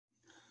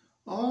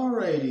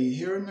Alrighty,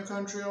 here in the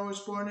country I was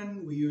born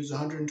in, we use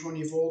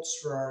 120 volts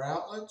for our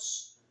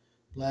outlets.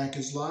 Black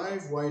is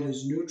live, white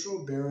is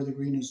neutral, bare the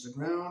green is the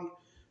ground.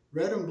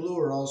 Red and blue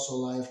are also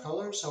live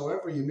colors.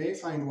 However, you may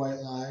find white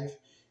live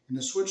in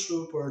a switch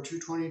loop or a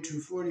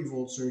 220-240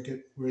 volt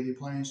circuit where the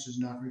appliance does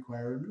not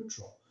require a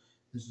neutral.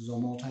 This is a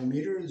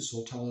multimeter. This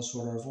will tell us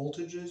what our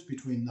voltage is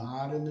between the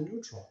hot and the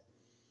neutral,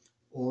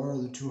 or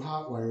the two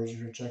hot wires if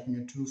you're checking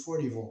a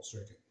 240 volt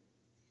circuit.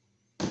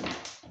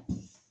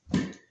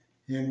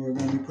 And we're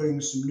going to be putting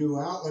some new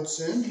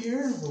outlets in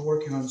here. We're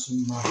working on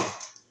some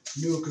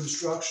new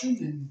construction,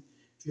 and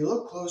if you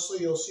look closely,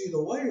 you'll see the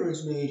wire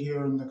is made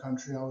here in the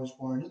country I was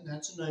born in.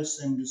 That's a nice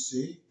thing to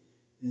see,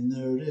 and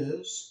there it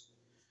is.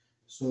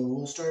 So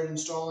we'll start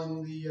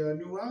installing the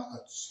new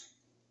outlets.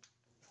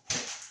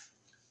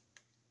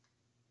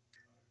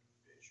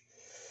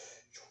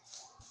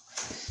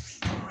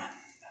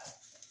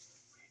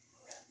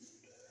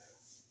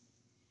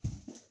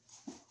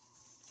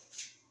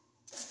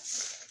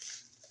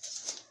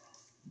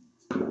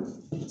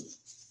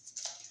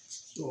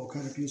 So we'll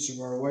cut a piece of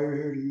our wire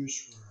here to use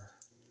for our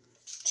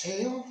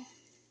tail.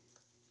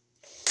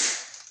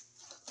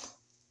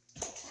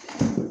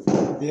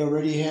 They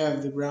already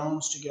have the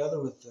grounds together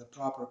with the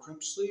proper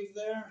crimp sleeve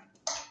there.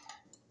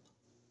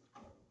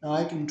 Now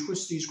I can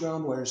twist these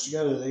ground wires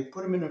together. They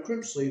put them in a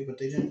crimp sleeve, but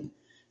they didn't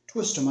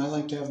twist them. I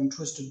like to have them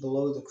twisted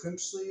below the crimp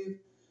sleeve.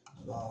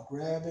 So I'll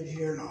grab it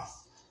here and I'll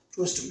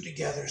twist them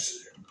together so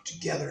they're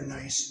together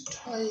nice and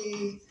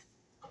tight.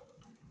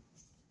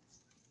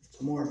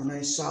 More of a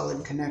nice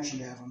solid connection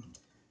to have them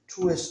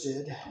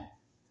twisted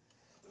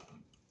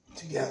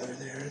together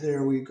there.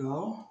 There we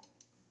go.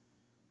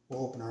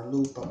 We'll open our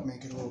loop up,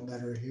 make it a little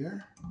better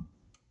here.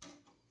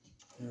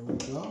 There we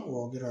go.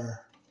 We'll get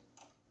our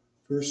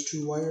first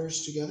two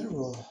wires together.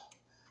 We'll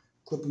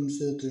clip them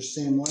so that they're the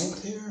same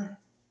length here.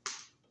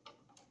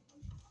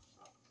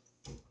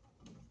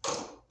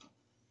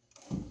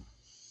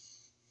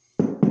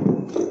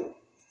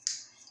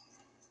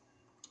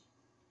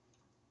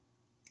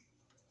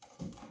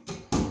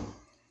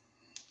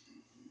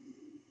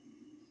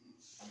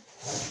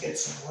 Get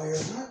some wire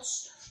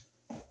nuts.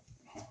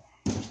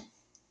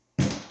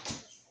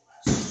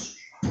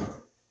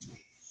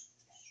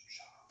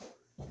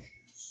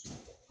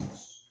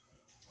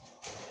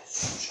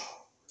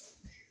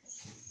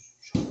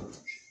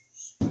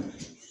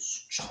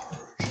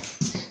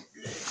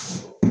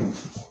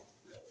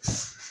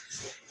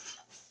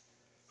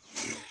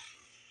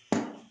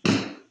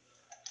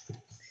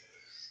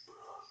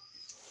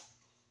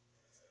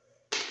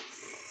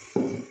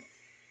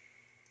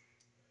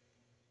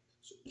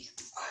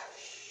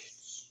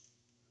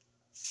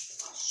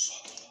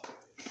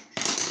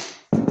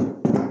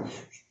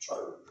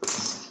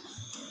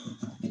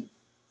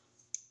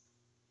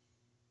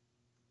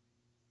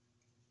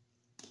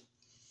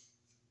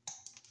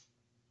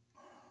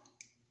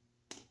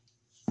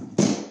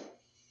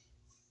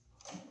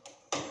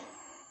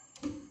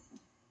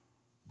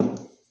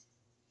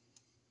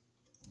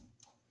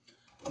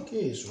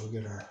 Okay, so we'll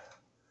get our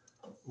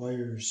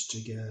wires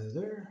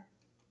together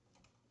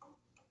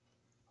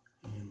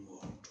and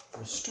we'll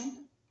twist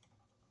them.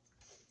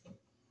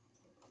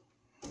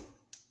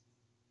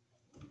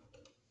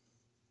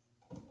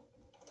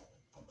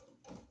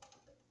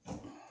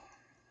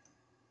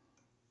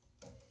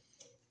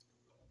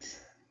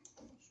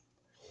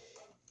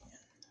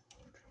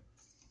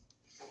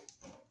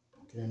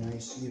 Get a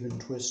nice even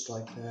twist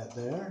like that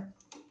there.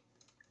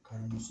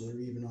 Cut them so they're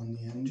even on the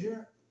end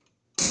here.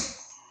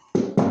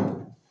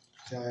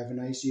 I have a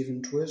nice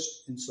even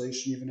twist,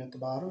 insulation even at the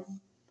bottom.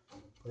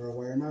 Put our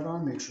wire nut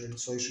on, make sure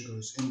insulation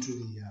goes into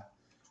the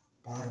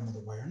bottom of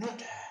the wire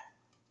nut.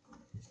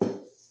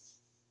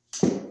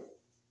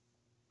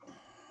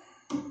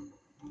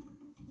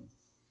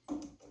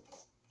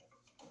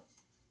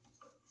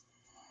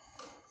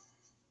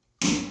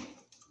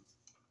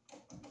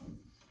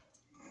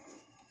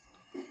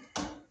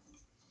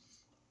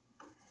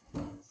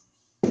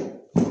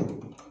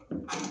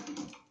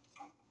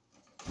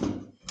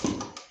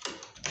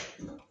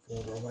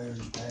 Fold our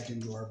wires back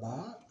into our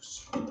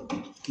box,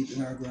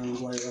 keeping our ground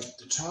wire up at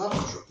the top,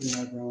 putting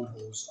our ground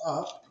holes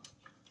up.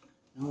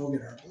 Now we'll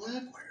get our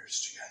black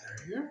wires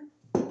together here.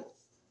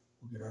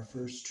 We'll get our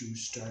first two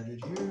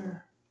started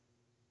here.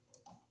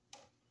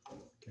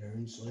 Get our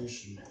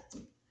insulation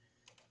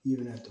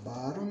even at the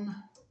bottom.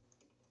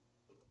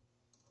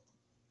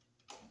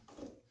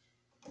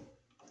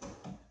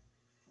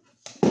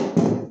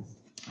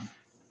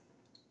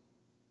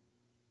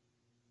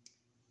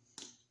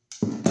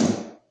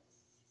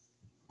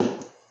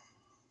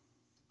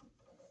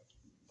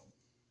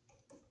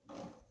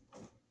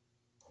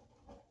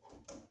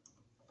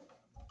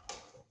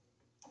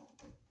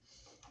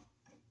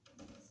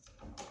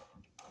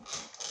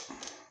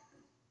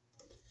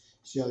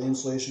 See how the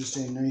insulation is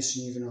staying nice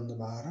and even on the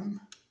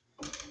bottom.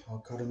 I'll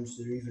cut them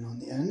so they're even on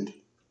the end.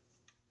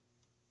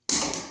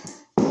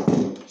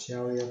 See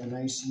how we have a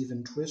nice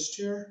even twist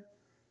here?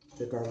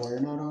 Stick our wire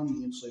nut on,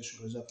 the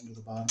insulation goes up into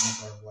the bottom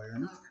of our wire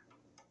nut.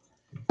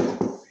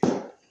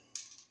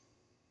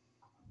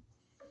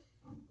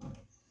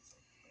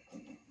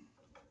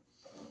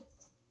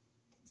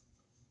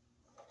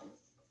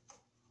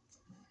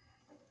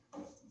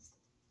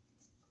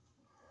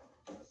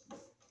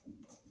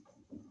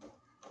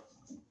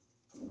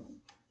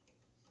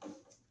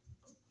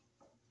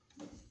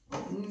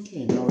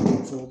 Okay, now we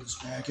can fold this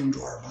back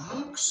into our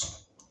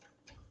box.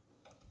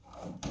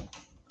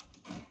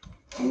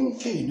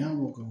 Okay, now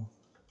we'll go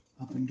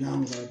up and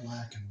down with our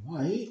black and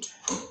white.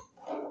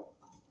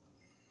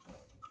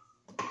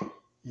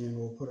 And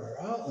we'll put our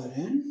outlet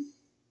in.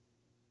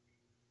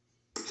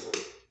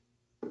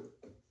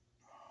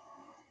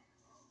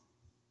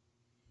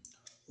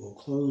 We'll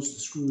close the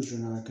screws we're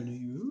not going to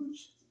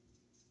use.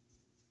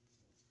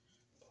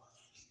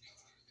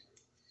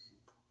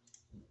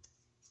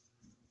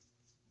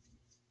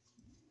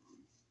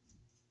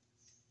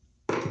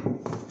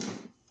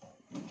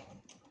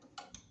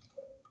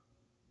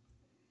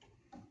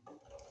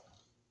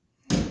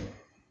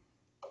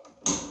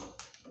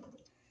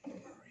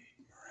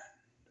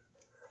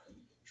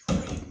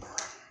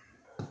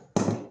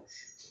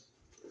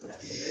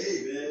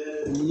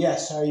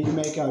 Yes, how you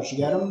make out? You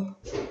get them?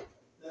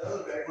 The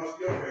other bag must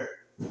be over here.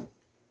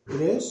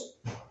 It is?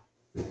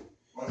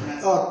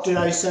 Oh, did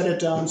I set it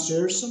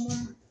downstairs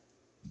somewhere?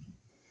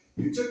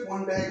 You took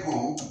one bag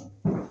home.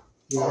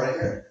 Yeah. Oh, right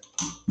here.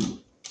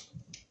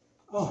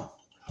 Oh.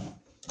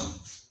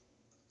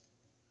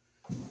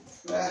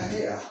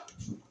 Yeah.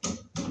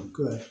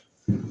 Good.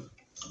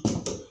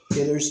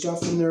 Okay, there's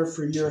stuff in there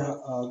for your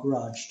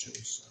garage too.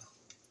 So.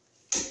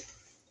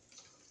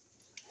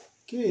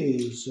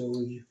 Okay, so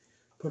we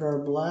put our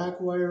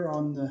black wire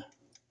on the.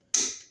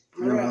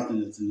 I know nothing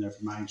that's in there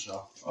for mine,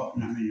 so. Oh,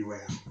 not in your way.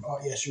 Oh,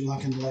 yes, you're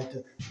locking the light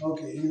there.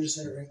 Okay, you can just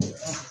set it right there.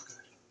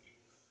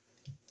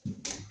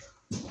 Okay,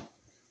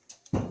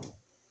 good.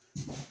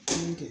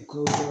 Okay,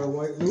 close our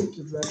white loop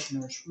the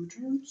direction our screw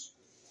turns.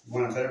 You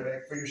want a better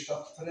bag for your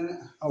stuff to put in it?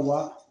 A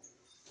what?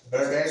 A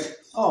better bag?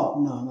 Oh,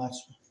 no,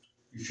 that's.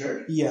 You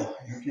sure? Yeah.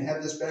 You can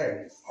have this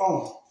bag.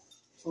 Oh,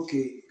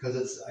 okay. Because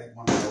it's like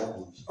one of the old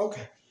ones.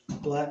 Okay.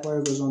 Black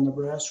wire goes on the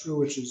brass screw,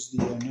 which is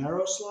the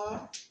narrow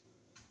slot.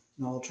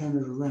 And I'll turn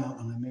it around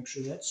and I make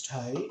sure that's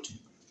tight.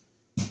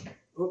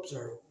 Oops,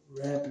 I'm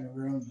wrapping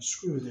around the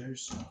screw there,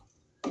 so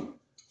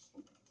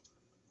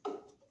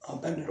I'll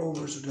bend it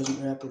over so it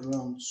doesn't wrap it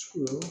around the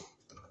screw,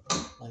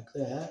 like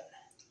that.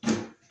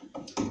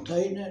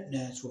 Tighten it, and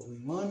that's what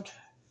we want.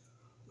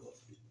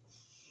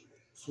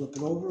 Flip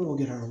it over, we'll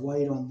get our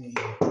white on the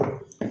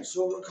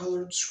silver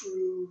colored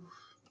screw.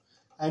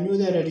 I knew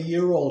that at a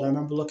year old. I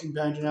remember looking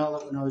behind an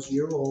outlet when I was a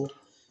year old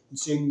and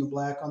seeing the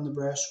black on the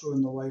brass screw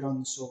and the white on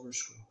the silver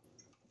screw.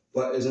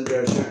 But isn't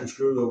there a certain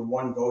screw the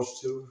one goes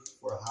to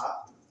for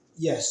hot?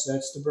 Yes,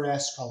 that's the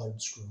brass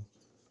colored screw.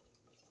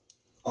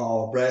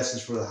 Oh, brass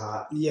is for the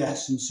hot.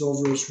 Yes, and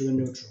silver is for the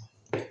neutral.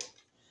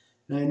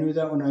 And I knew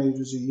that when I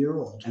was a year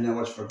old. And then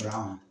what's for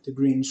ground? The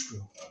green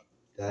screw.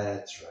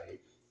 That's right.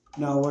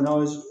 Now, when I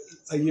was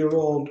a year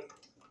old,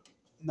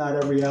 not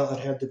every outlet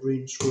had the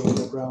green screw in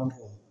the ground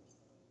hole.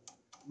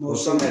 Well,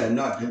 some had a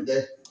nut, didn't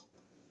they?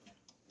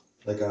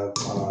 Like a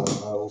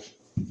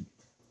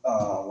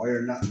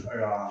wire nut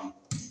or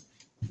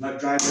nut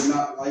driver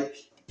nut, like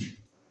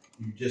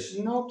you just.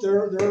 Nope,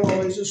 they're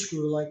always a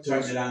screw like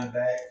Turn this. it on the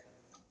back.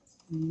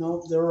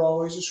 Nope, they're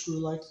always a screw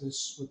like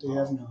this. What they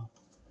have now.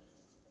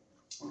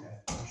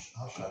 Okay,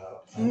 I'll shut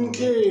up.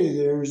 Okay,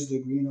 there's the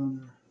green on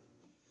there.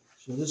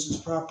 So this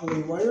is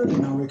properly wired,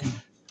 and now we can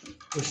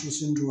push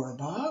this into our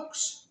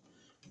box.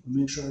 We'll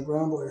make sure our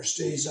ground wire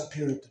stays up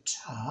here at the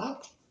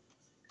top.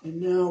 And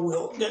now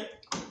we'll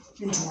get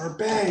into our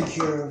bag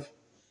here of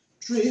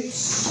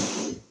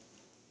treats.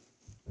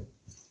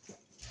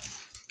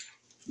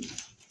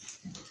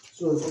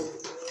 So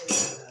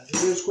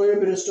there's quite a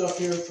bit of stuff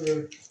here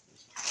for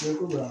your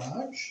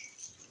garage.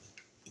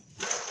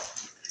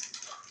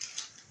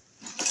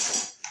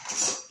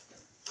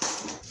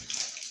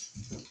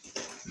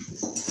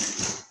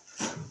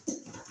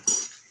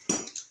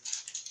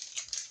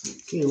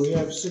 Okay, we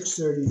have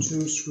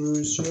 632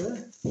 screws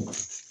here.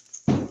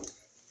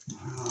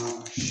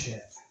 Oh,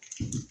 shit.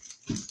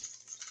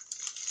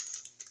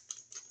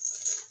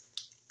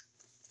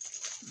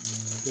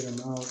 Get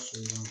them out so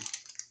you don't.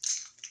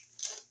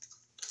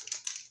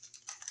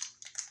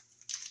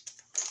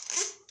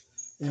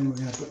 And we're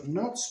going to put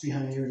nuts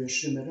behind here to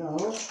shim it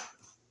out.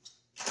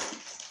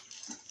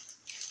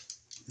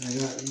 And I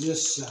got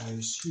this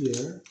size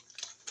here.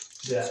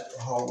 That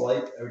whole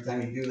light, every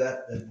time you do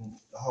that, the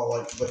whole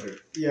light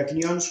flickers. Yeah, can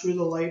you unscrew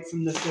the light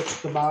from the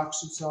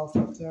box itself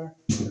up there?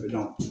 If it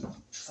don't.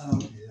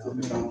 Okay, If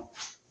it don't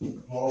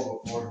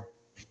blow before.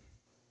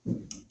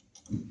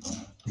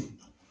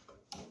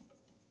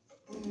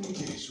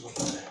 Okay, so we'll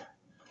put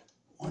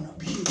one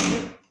up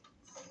here.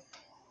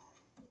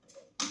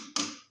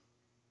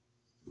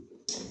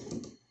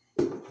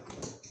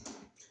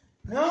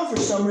 Now, for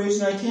some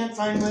reason, I can't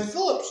find my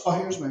Phillips. Oh,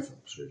 here's my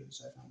Phillips. Here it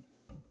is. I found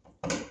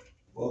it.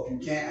 Well, if you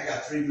can't, I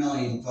got 3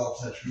 million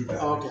Phillips head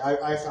screwdrivers. Oh, okay,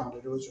 I found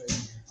it. It was right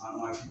here. I don't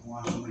know why people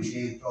want so many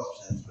game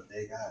Phillips heads, but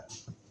they got it.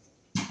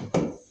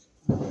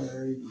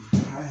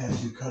 I had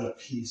to cut a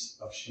piece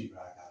of sheetrock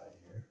out of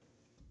here.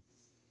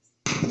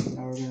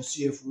 Now we're going to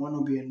see if one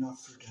will be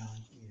enough for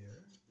down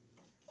here.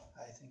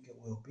 I think it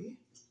will be.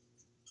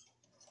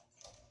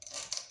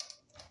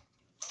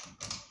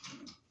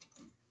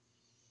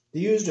 They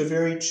used a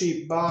very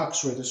cheap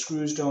box where the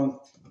screws don't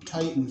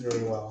tighten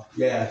very well.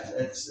 Yeah,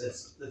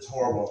 it's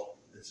horrible.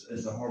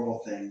 It's a horrible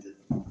thing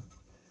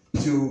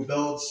to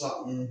build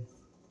something.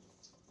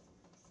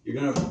 You're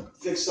gonna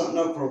fix something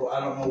up for I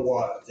don't know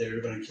what.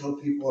 They're gonna kill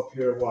people up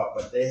here or what,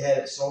 but they had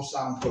it so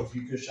soundproof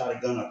you could shot a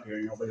gun up here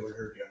and nobody would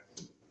hurt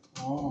you.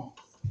 Oh.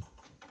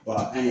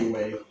 But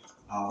anyway,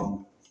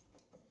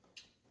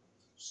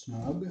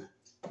 snug.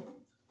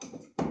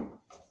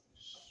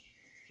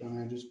 So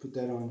I just put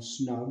that on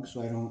snug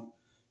so I don't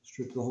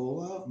strip the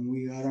hole out, and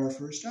we got our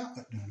first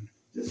outlet done.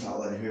 This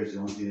outlet here is the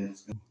only thing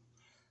that's good.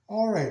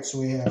 Alright, so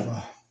we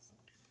have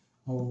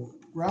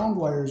ground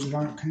wires that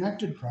aren't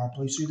connected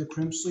properly. See the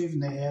crimp sleeve,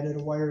 and they added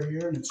a wire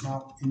here and it's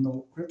not in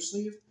the crimp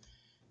sleeve.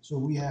 So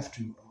we're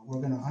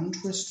going to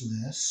untwist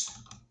this,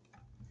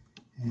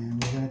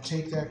 and we're going to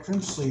take that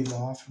crimp sleeve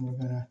off, and we're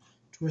going to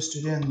twist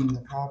it in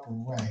the proper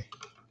way.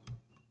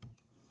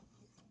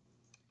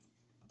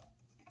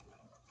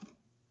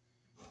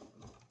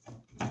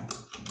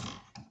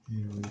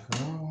 Here we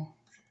go.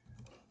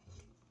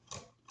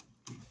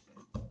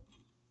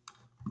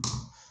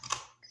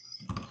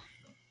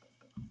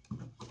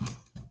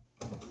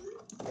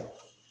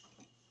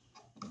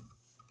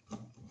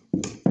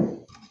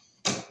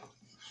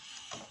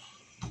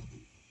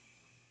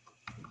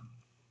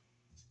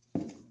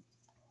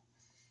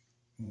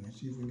 Let's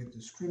see if we can get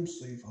this crimp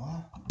sleeve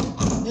off.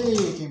 Hey,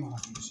 it came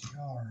off easy.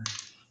 Alright.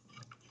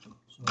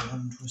 So we'll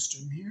untwist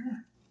them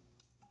here.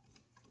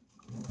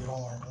 We'll get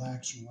all our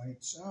blacks and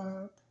whites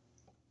up.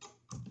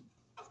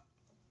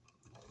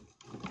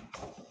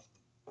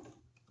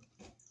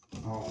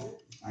 Oh,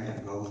 I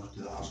gotta go to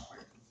the house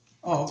quick.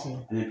 Oh, okay.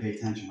 I didn't pay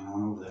attention when I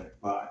went over there,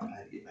 but I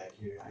had to get back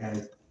here. I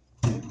gotta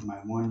get my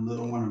one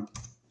little one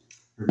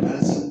her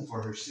medicine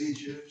for her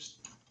seizures.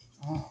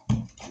 Oh.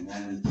 And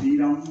then feed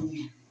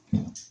them.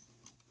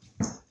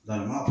 Let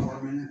them out for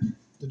a minute.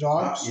 The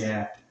dogs?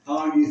 Yeah. How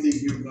long do you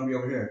think you're going to be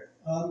over here?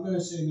 I'm going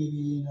to say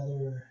maybe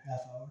another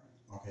half hour.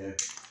 Okay.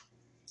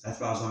 That's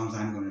about as long as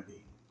I'm going to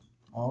be.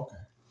 Oh, okay.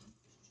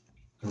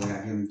 Because I got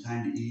to give them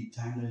time to eat,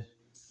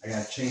 I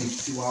got to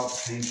change 2 out,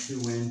 change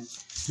 2 in.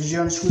 Did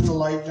you unscrew the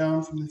light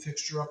down from the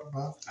fixture up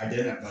above? I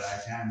didn't, but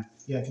I can.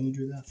 Yeah, can you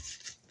do that?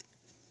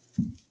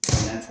 And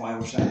that's why I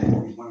wish I had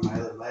used one of my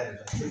other ladders.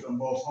 I took them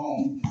both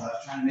home because I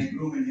was trying to make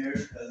room in here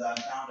because I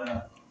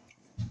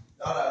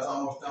thought I was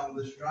almost done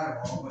with this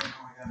drywall, but now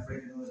I got to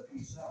break another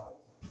piece out.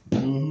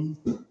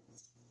 Mm-hmm.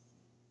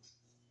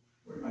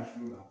 Where'd my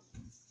screw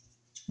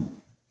go?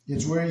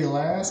 It's where you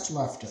last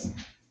left it.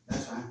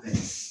 That's what I'm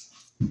thinking.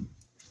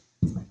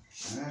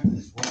 That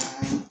is what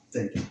I'm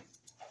thinking.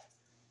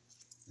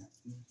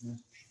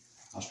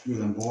 I'll screw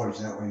them boards,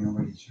 that way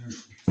nobody's hurt.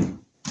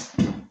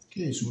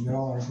 Okay, so we got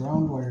all our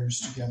ground wires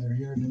together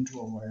here and into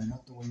a wire,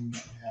 not the way we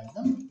should have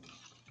them.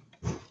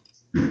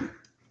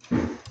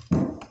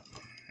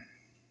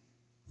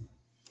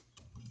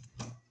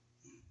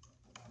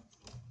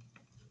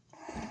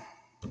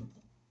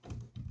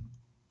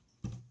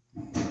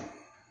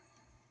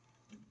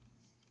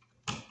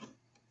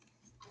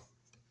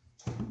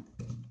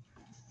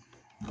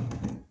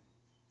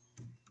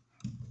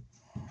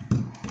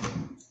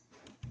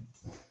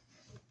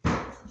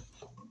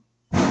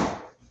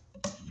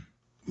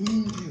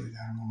 Okay, we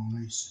got them all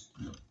nice.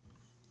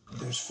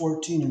 There's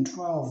 14 and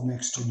 12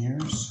 mixed in here,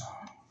 so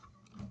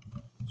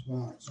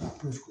it's not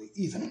perfectly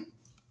even.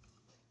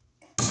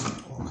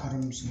 We'll cut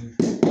them so they're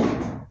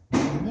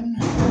even.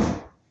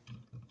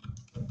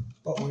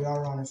 But we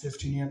are on a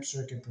 15 amp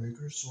circuit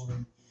breaker, so we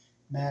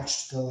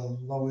matched the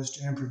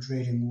lowest amperage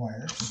rating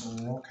wire, so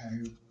we're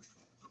okay.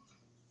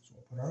 So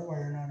we'll put our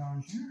wire nut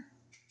on here.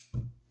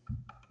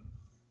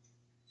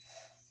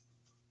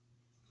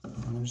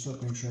 And I'm just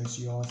looking to make sure I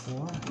see all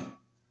 4.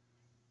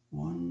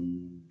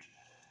 1,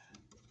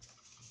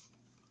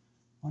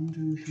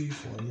 2, 3,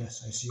 4.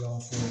 Yes, I see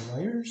all 4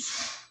 wires.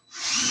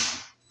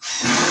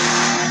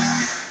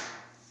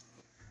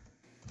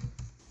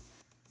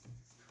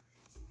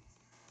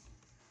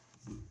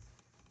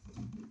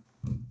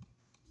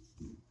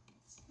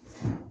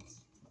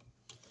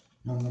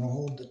 Now I'm going to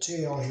hold the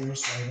tail here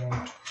so I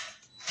don't.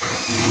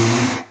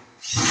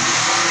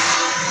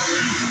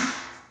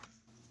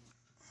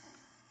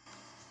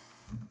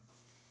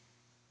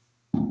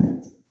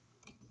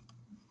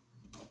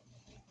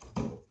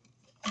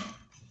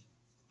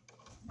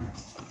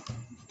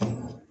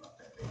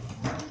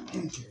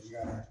 Okay, we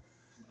got our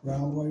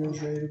ground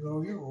wires ready to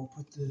go here. We'll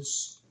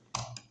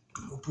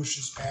push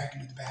this back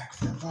into the back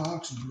of our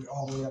box and do it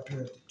all the way up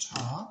here at the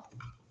top.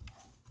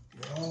 Do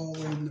it all the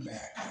way in the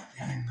back,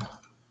 behind the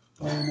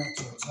wire nut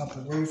so it's up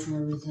away from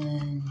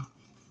everything.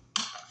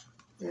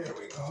 There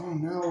we go.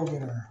 Now we'll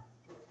get our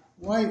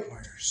white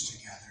wires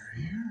together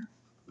here.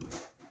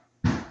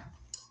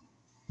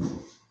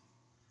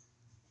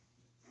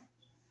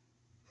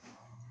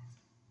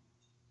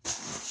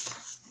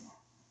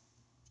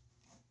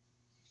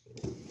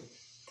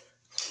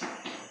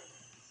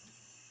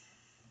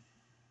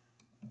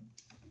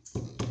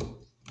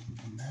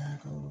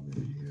 Back a little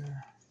bit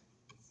here.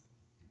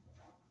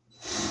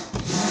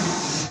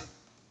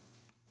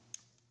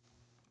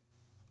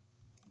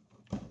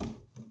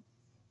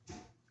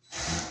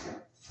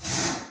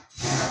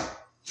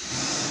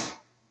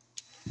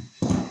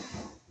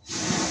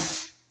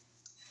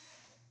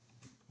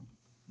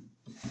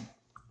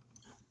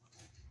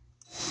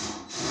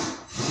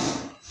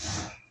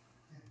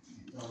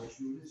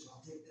 unscrew this.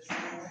 I'll take this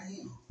one over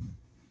here.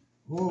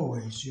 Oh,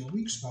 I see a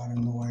weak spot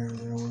in the wire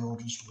there where it'll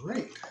just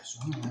break. So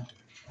I'm going to have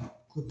to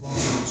clip all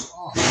these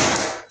off.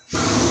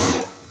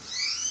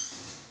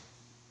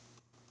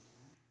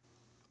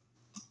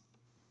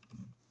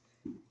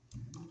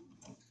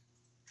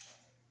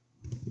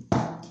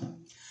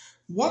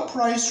 What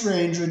price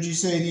range would you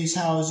say these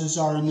houses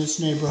are in this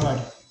neighborhood?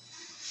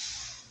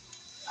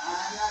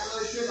 I'm not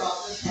really sure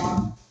about this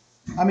one.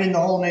 I mean the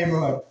whole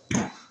neighborhood.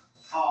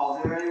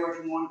 Oh, they're anywhere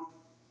from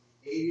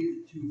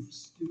 180 to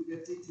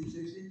 250,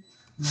 260.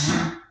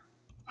 Mm-hmm.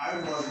 I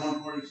was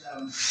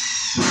 147.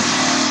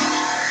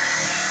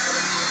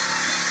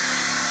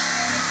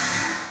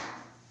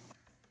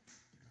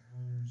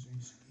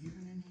 There's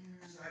even in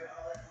here. Sorry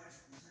about that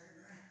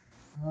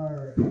noise. All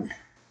right.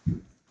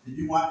 Did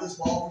you want this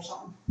ball or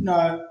something?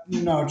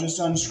 No, just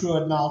unscrew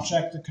it and I'll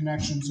check the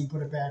connections and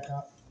put it back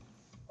up.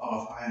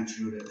 Oh, I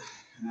unscrewed it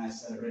and I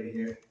set it right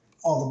here.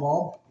 Oh, the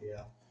bulb?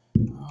 Yeah.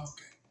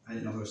 Okay. I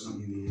didn't know there was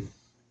something you needed.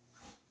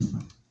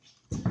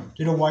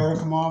 Did a wire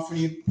come off when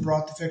you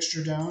brought the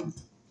fixture down?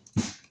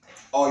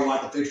 Oh, you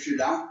want the fixture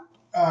down?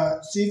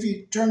 See if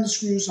you turn the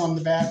screws on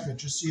the back of it,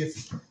 just see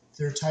if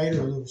they're tight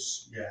or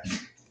loose. Yeah.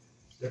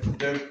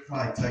 They're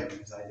probably tight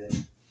because I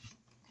did.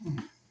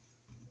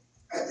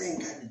 I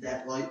think I did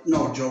that light.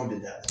 No, Joe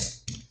did that light.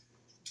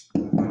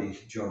 My buddy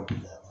Joe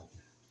did that light.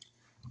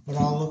 But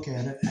I'll look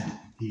at it.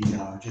 He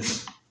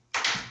just,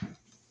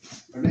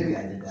 or maybe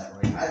I did that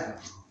light. I don't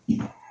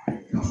know.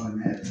 It don't really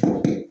matter.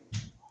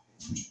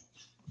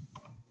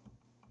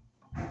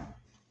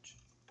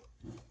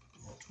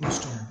 We'll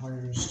twist our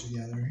wires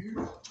together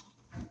here.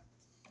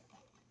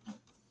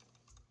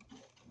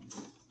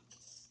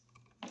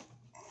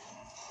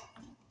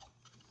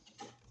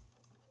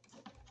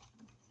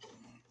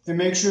 And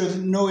make sure that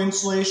no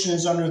insulation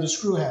is under the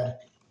screw head.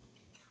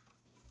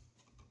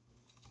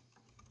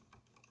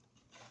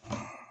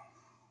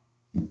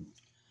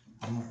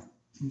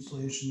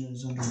 Insulation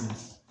is under the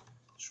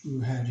screw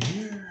head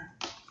here.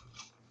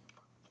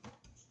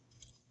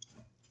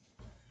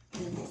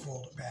 And we'll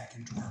fold it back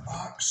into our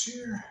box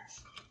here.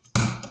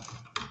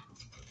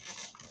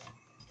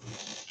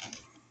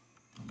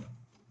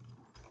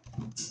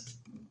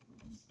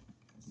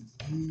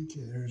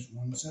 Okay, there's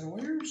one set of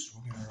wires.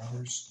 We'll get our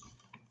others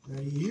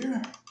ready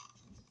here.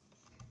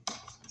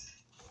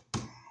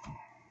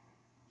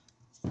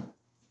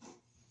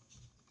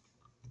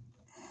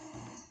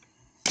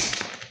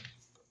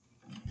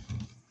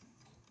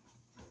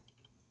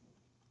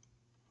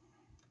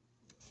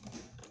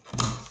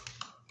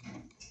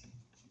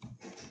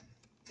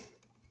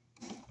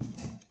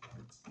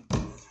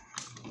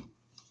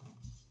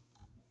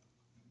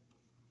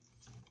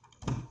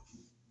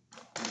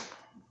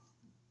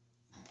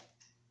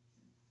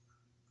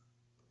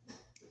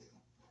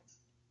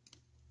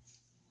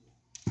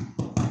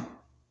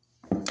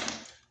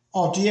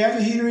 Oh, do you have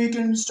a heater you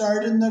can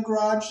start in the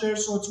garage there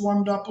so it's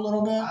warmed up a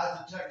little bit? I'll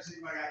have to check to see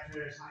if I got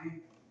trailers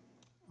hanging.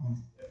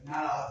 If not,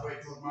 I'll have to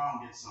wait till tomorrow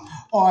and get some.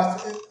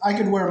 Oh, I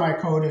could wear my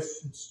coat if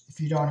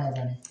you don't have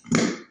any.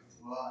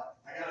 Well,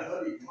 I got a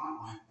hoodie if you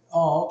want one.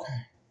 Oh,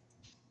 okay.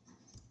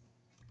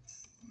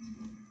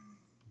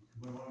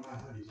 Wear one of my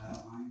hoodies, I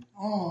don't mind.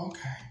 Oh,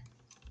 okay.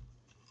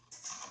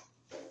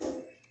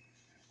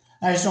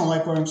 I just don't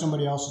like wearing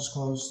somebody else's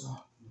clothes, though.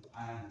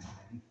 I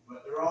understand.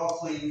 But they're all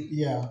clean.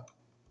 Yeah.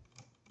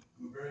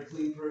 I'm a very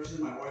clean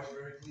person. My wife's a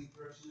very clean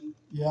person.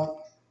 Yep.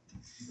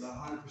 She's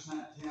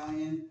 100%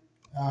 Italian.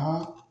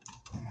 Uh-huh.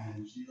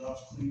 And she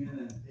loves cleaning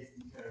and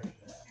taking care of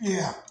that.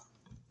 Yeah.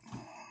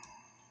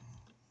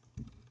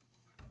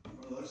 From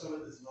the looks of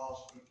it, this is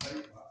all screwed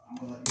tight, but I'm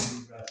going to let you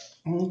do the rest.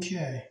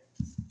 Okay.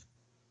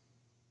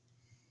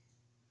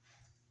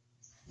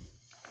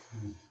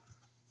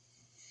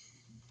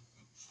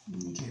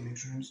 Okay, make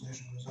sure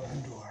insulation goes up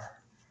into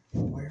our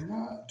wire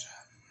nut.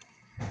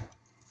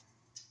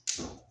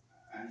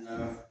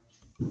 And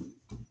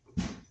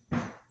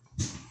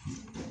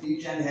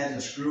each end has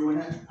a screw in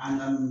it on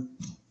them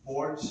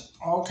boards.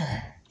 Okay.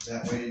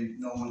 That way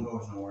no one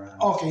goes nowhere.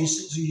 Okay,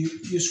 so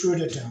you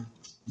screwed it down.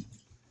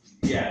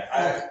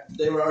 Yeah,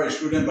 they were already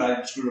screwed in, but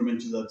I screwed them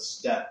into the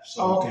step.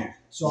 So okay,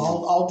 so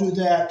I'll do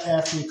that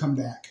after you come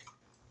back.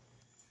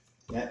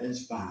 That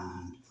is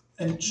fine.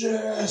 And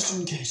just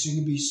in case, you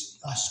can be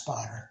a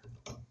spotter.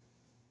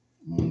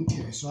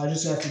 Okay, so I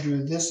just have to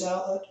do this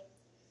outlet,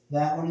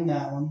 that one, and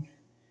that one.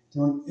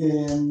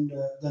 And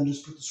then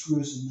just put the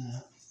screws in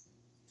that.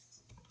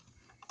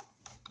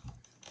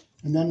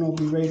 And then we'll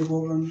be ready to go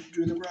over and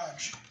do the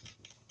garage.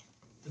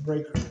 The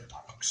breaker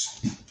box.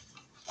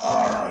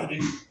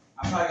 Alrighty.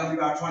 I'm probably going to be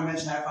about 20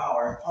 minutes, half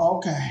hour.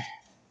 Okay.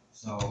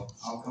 So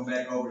I'll come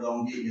back over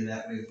though and get you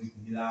that way if we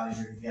can get out of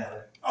here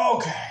together.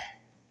 Okay.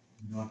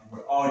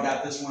 Oh, I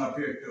got this one up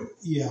here too.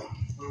 Yeah.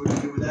 What are we going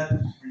to do with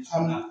that?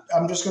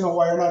 I'm just going to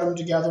wire nut them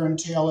together and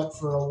tail it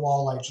for a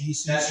wall light.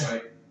 That's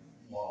right.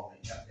 Wall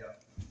light, yep.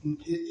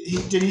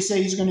 Did he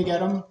say he's going to get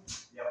them?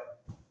 Yep.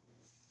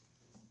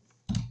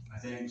 I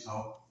think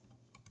so.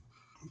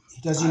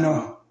 Does he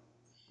know?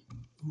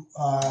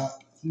 I'll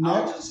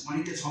just, when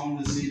he gets home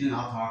this evening,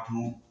 I'll talk to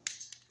him.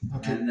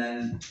 Okay. And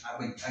then I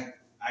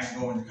can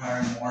go in the car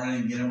in the morning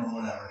and get them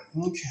or whatever.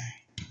 Okay.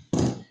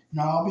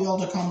 Now I'll be able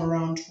to come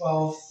around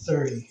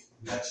 12:30.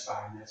 That's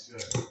fine. That's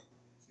good.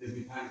 Gives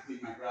me time to clean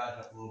my garage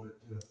up a little bit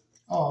too.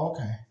 Oh,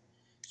 okay.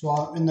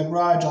 So in the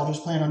garage, I'll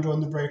just plan on doing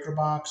the breaker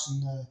box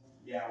and the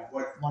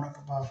one up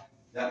above.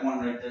 That one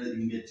right there that you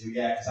can get to,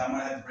 yeah, because I'm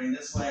going to have to bring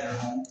this ladder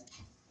home.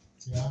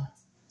 Yeah.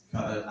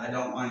 Because I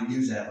don't want to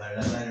use that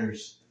ladder. That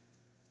ladder's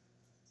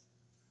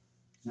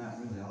not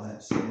really all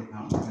that safe. I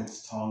don't know if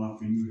it's tall enough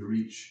for you to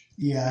reach.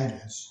 Yeah,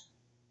 it is.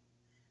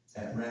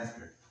 That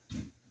rafter.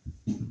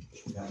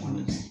 That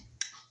one is.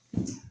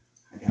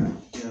 I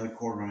got the other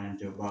cord running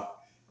into it, but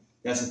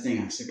that's the thing.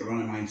 I'm sick of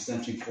running my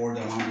extension cord.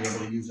 I want to be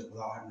able to use it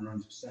without having to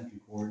run extension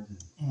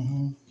cords.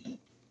 Mm-hmm.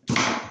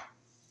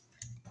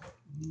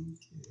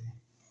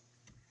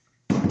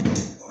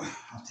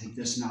 I'll take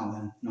this now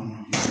then. No,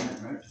 you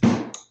can't, right?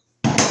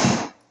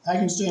 I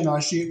can stand on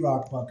a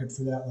sheetrock bucket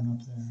for that one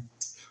up there.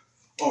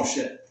 Oh,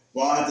 shit.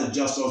 Well, I'll have to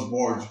adjust those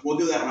boards. We'll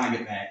do that when I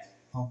get back.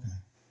 Okay.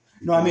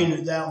 No, I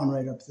mean that one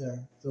right up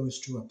there. Those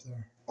two up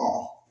there.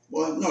 Oh.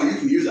 Well, no, you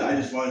can use it. I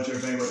just wanted to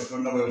if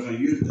nobody was going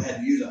to use it, I had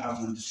to use it. I was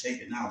going to just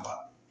take it now,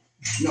 but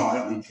no, I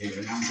don't need to take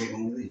it. I'm taking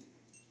only leave.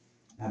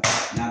 Not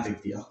a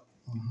big deal.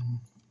 Mm-hmm.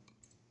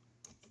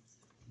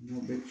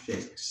 No big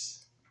shakes.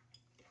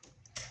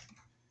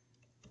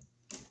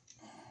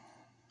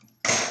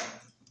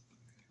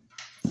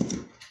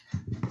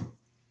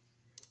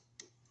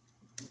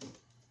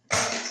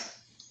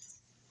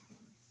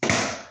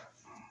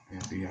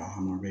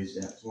 I'm going to raise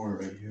that floor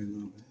right here a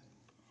little bit.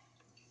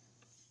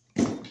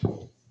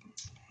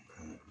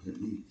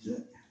 It needs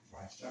it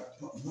before I start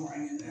putting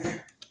mooring in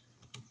there.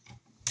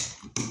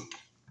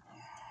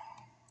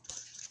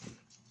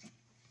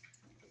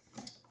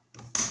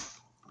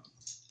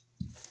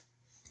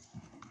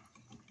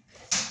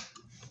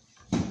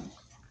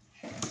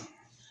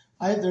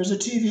 There's a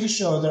TV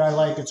show that I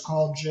like. It's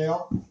called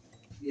Jail.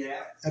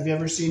 Yeah. Have you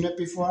ever seen it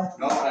before?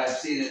 No, but I've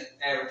seen it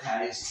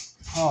advertised.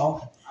 Oh,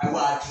 okay. I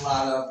watch a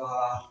lot of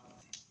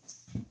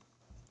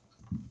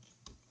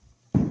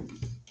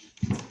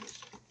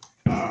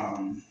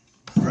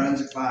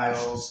Forensic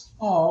Files.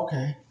 Oh,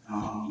 okay.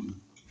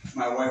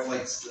 My wife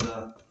likes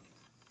the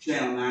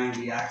Channel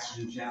 9, the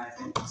Oxygen Channel, I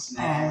think.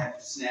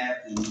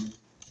 Snap, and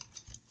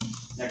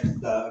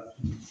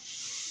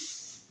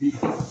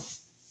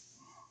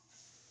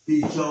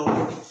Be Killed,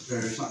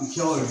 or something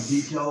Killed, or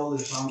Be Killed,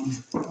 or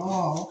something.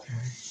 Oh, okay.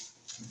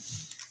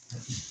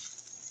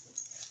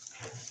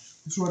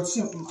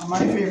 So my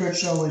favorite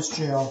show is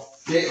Jail.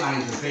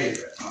 Dateline's your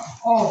favorite.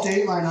 Oh,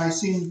 Dateline. I've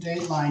seen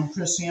Dateline.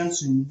 Chris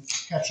Hansen,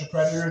 Catch a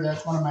Predator.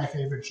 That's one of my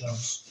favorite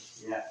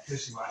shows. Yeah,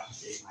 Chrissy watches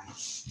Dateline.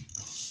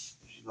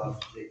 She loves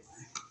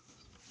Dateline.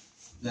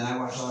 Then I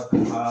watch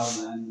other files,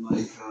 and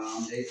then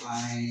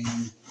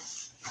Dateline,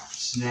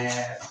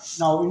 Snap.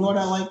 Now, you know what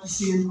I like to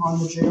see on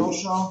the Jail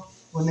show?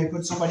 When they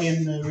put somebody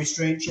in the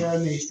restraint chair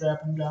and they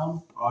strap them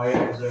down. Oh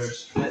yeah, because they're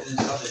spitting and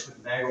stuff. They put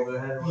the bag over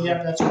their head. Or whatever.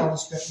 Yeah, that's called a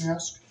spit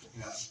mask.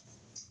 Yeah.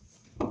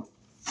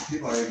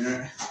 People are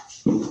ignorant.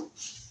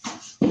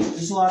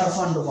 It's a lot of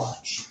fun to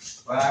watch.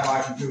 But I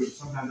watch them too.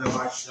 Sometimes I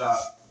watch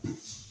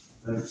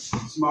the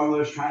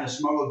smugglers trying to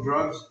smuggle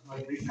drugs,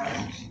 like big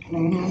times.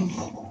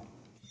 Mm-hmm.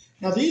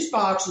 Now these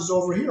boxes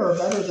over here are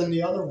better than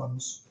the other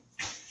ones.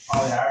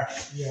 Oh, they are?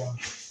 Yeah.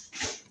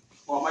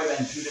 Well, it might have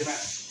been two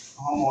different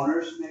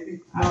homeowners, maybe?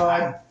 No,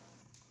 I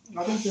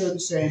think they're the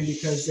same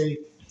because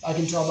I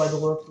can tell by the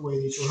way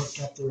these were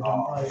hooked up, they were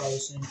done probably by the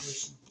same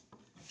person.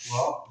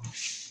 Well,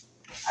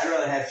 I'd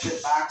rather have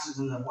shit boxes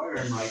and the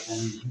wiring right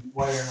than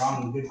wiring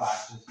wrong the good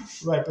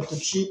boxes. Right, but the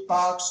cheap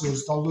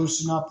boxes, they'll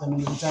loosen up,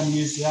 and every time you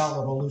use the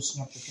outlet, it'll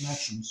loosen up the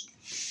connections.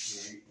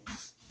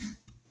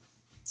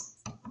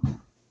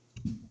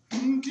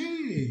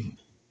 Okay.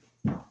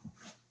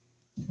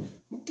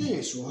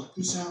 Okay, so we'll hook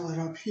this outlet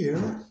up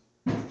here.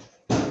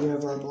 We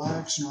have our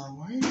blacks and our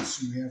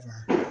whites, and we have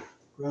our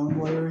ground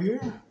wire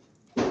here.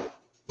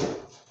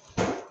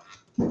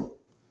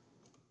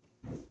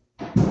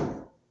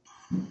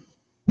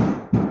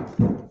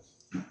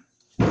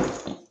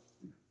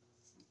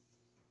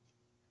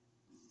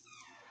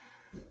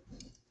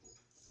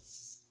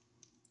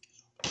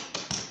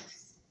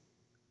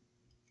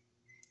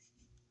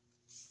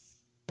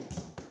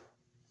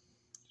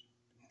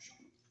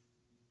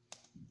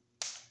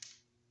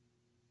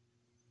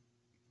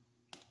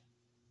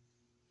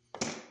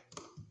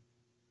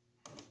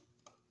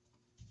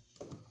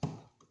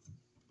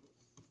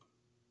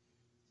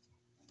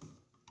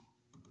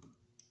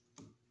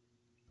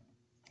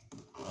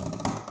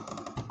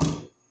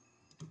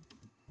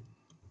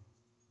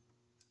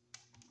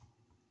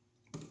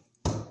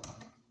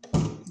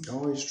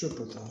 Always strip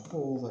with a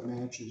hole that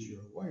matches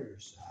your wire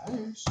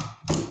size.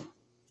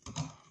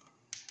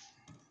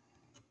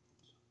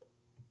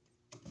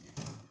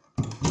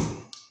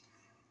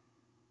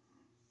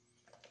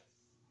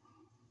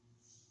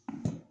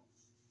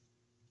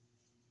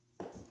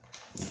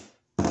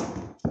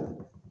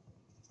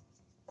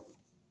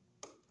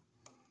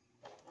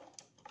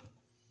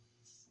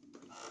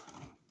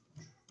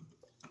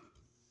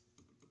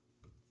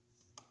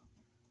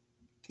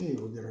 Okay,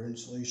 we'll get our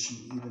insulation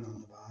even on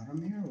the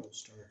bottom here. We'll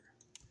start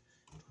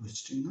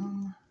twisting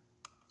them.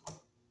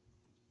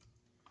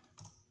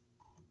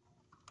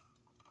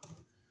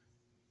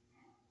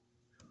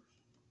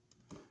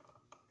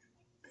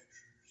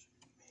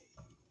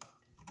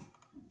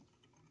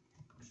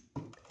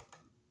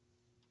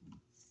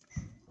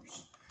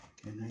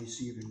 Okay, nice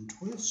even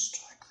twist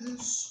like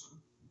this.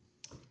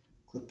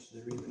 Clips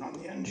that are even on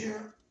the end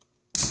here.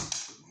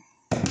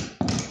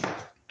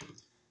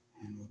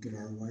 And we'll get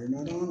our wire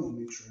nut on. We'll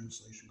make sure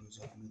insulation goes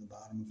up into the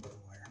bottom of our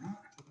wire nut.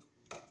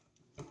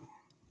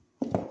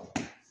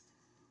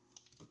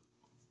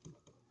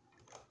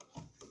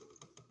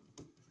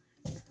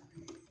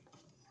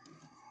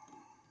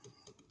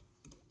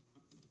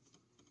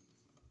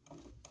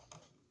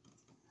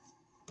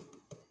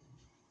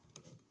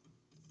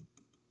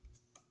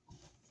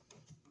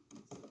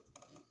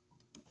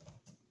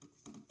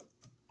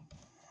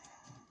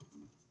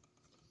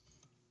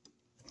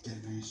 Get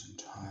it nice and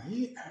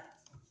tight.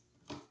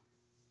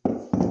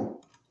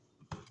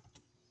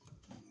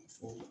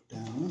 Fold it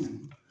down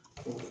and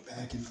fold it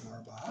back into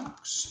our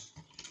box.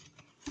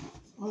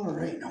 All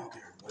right, now we'll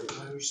get our white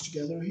wires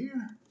together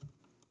here.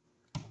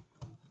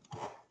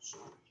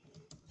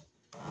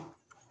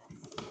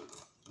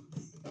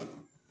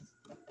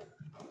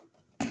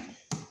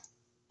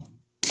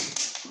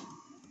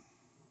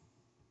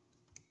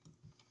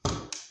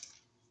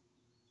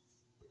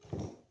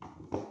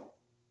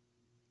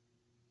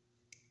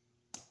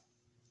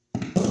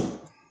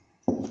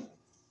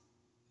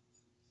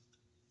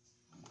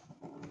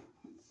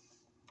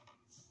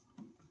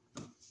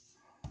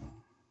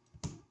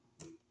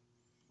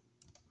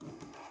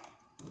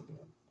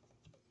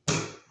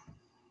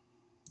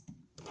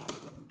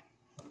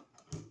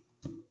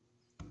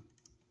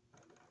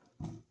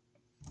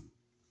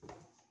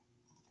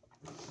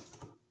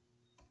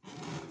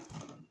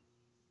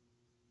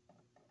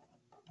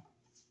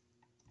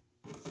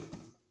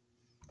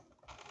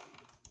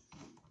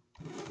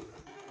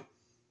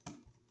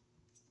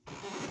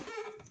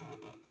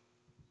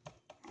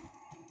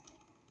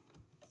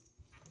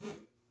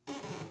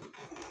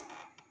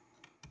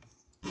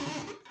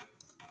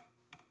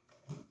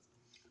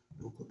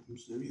 We'll put them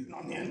so they're even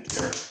on the end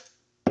there.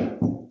 And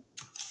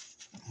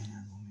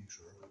we'll make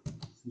sure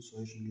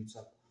insulation gets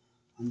up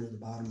under the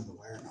bottom of the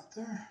wire nut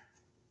there.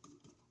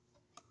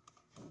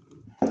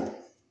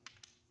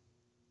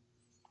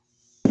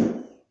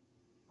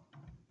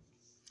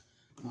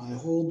 Now I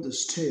hold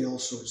this tail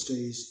so it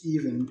stays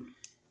even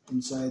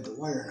inside the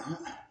wire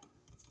nut.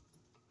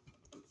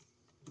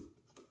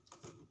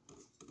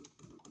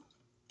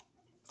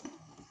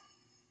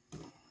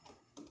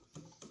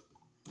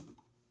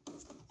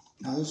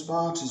 Now this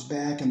box is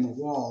back in the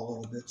wall a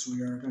little bit, so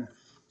we are going to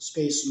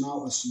space them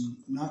out with some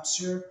nuts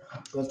here.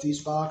 But if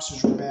these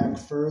boxes were back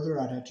further,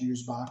 I'd have to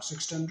use box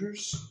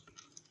extenders.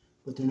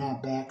 But they're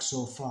not back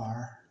so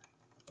far.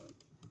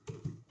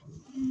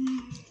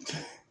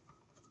 Okay.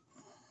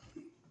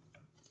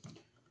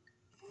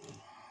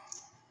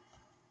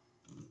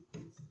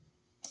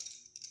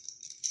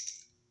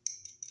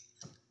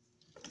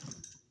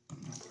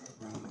 I'll put it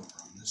around over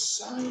on this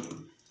side.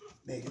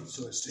 Make it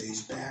so it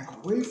stays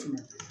back away from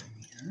everything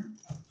here.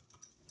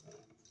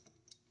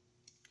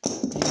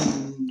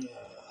 And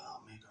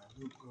I'll make our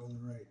loop go in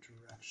the right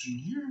direction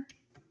here.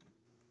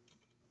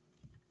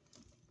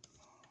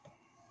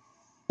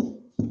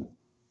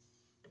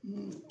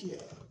 Yeah.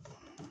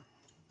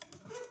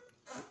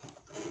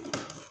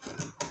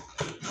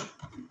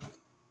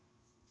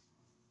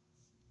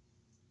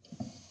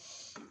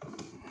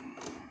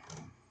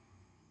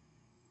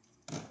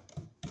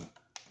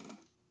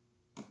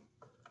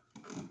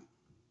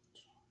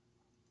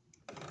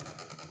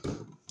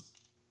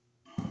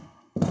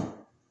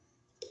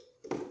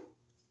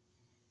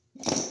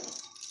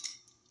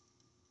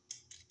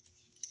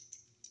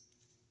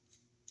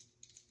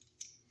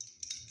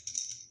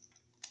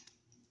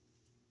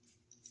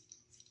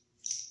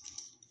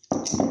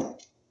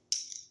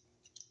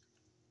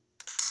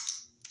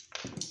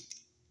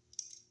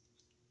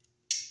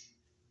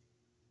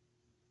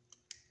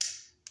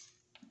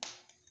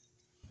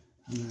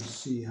 I'm going to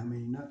see how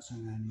many nuts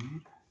I'm going to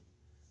need.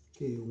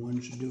 Okay, one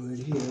should do it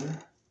here.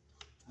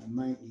 I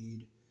might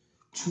need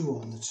 2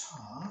 on the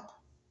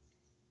top.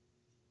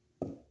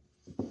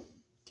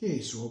 Okay,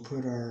 so we'll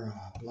put our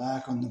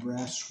black on the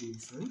brass screw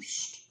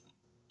first.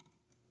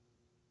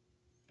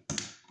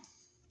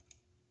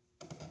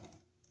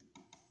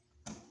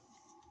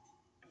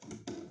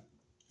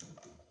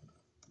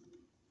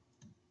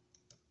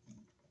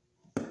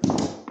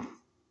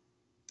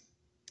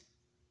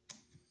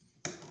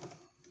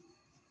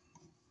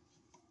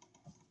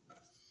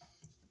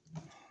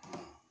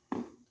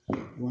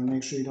 You want to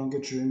make sure you don't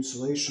get your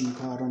insulation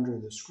caught under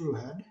the screw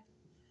head.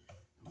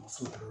 We'll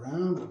flip it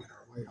around, we'll get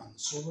our white on the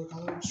silver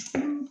colored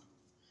screw.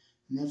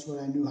 And that's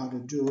what I knew how to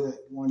do at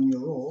 1 year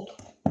old.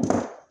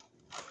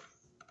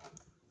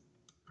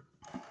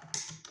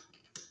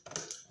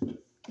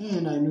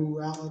 And I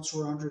knew outlets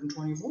were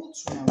 120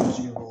 volts when I was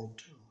a year old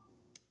too.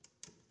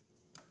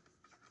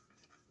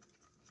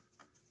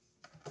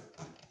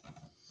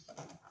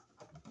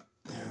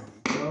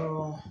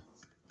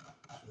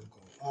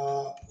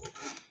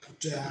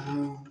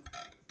 down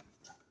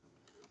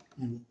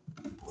and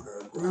put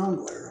our ground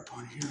wire up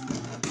on here on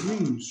our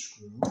green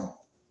screw.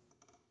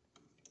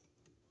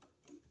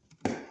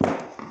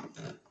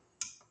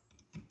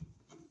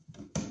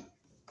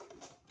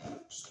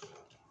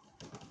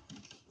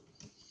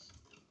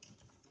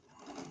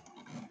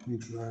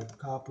 Make sure our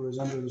copper is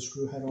under the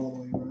screw head all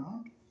the way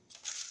around.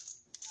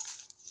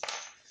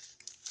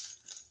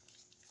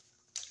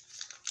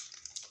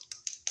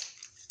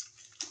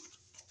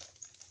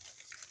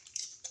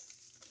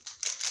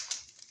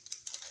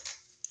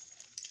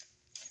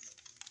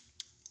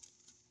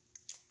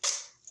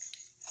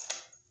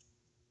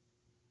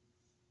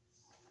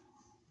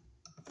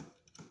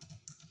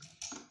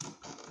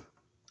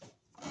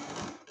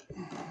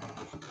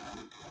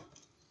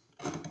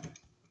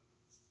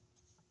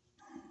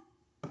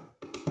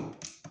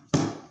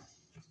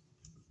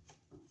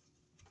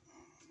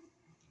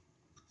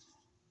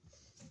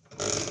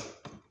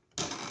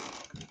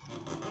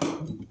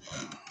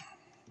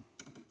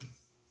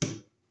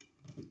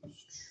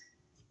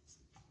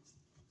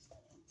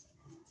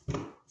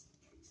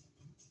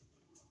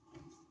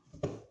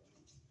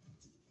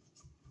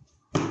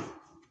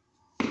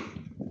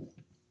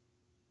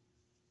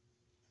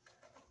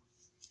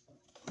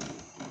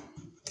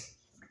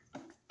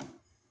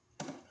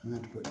 I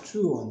have to put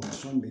 2 on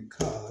this one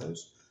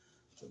because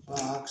the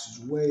box is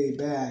way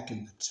back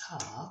in the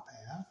top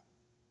half.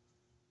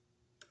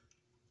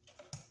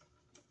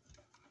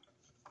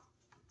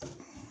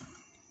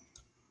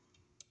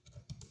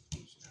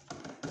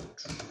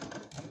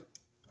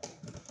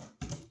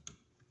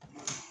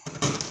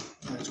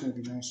 That's going to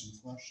be nice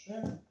and flush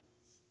there.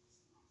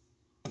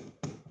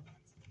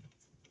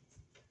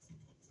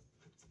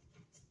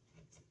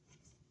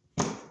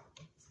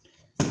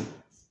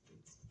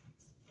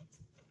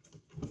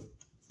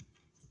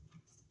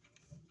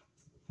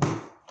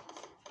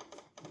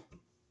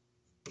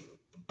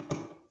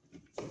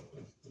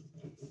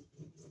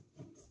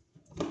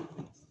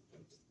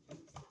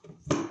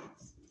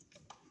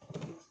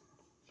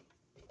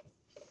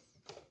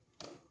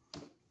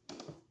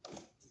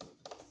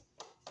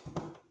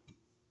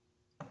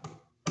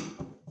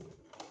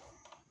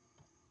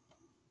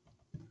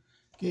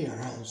 Okay,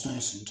 our outlet's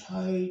nice and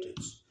tight.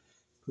 It's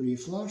pretty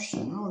flush,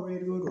 so now we're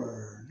ready to go to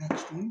our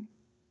next one.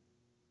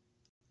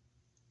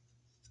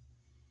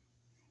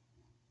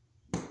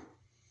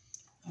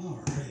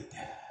 All right.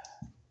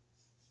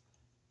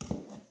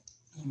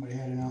 Somebody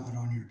had an outlet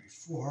on here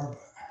before,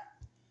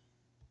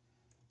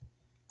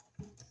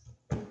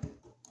 but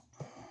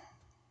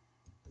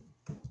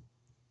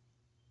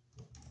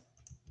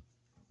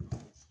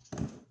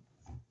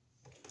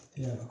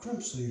they have a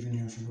crimp sleeve in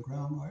here for the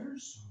ground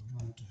wires, so we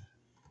don't have to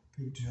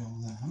pigtail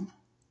them.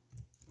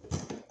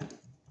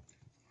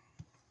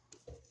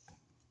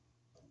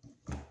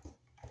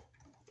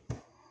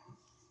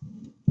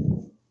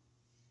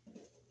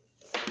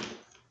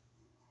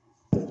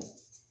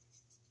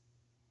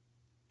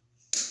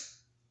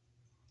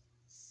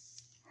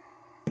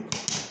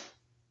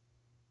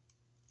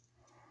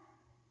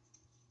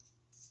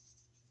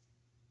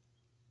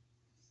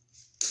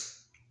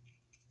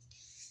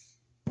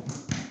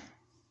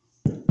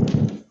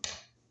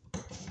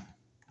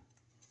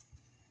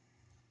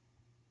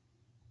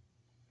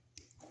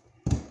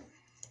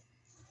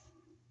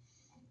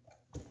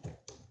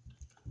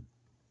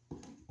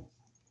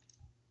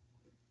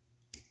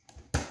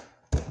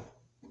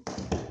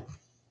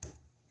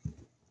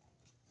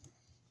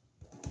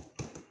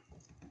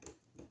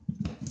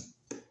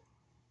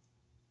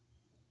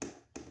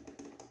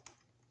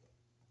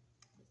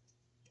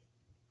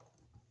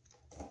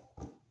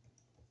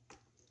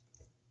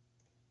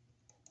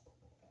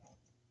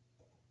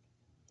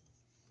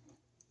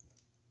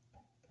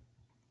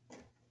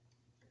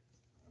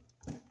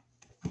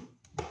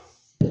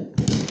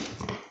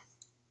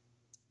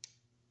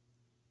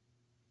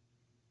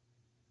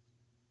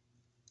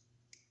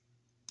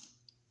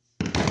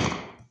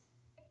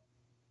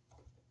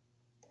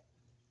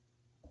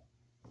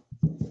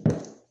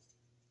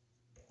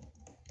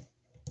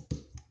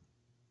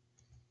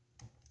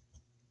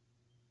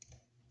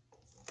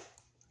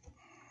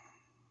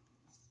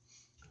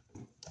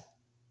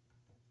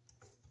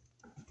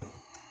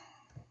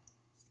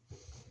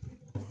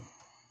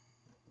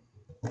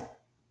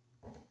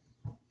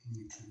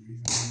 Make sure we're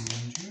even on the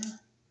end here.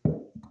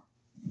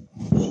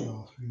 See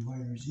all 3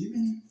 wires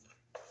even.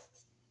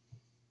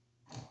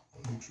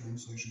 Make sure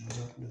insulation goes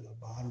up into the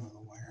bottom of the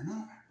wire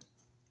nut.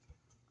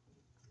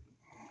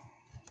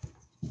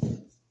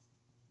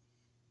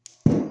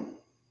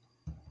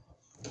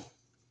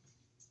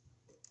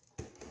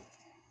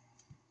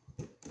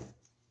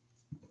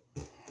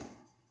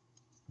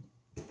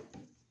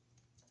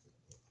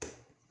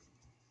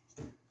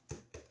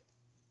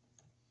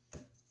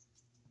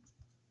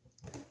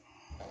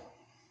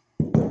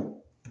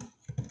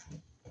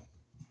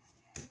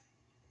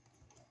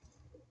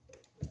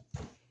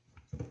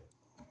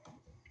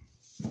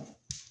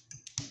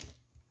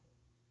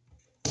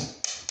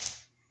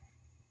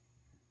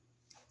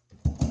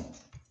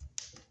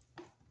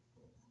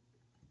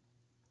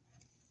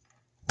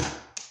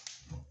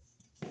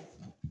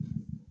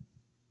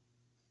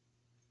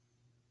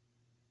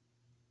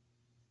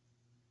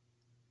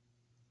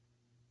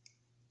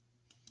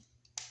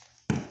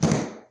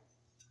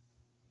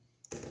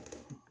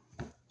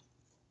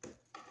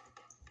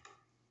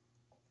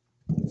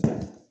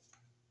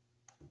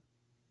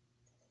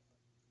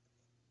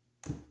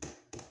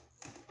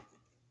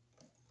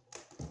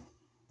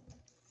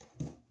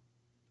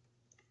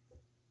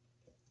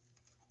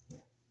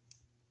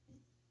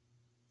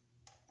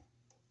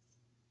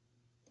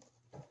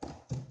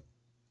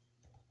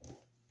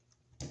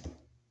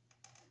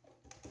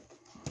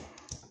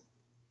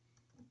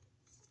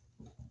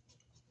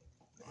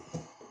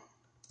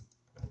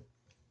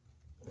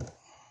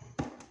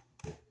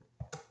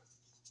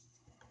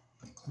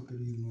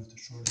 it even with the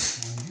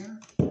shortest one here.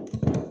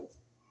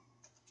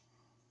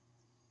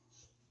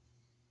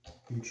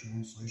 Make sure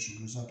insulation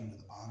goes up into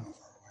the bottom of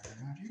our wire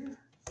nut here.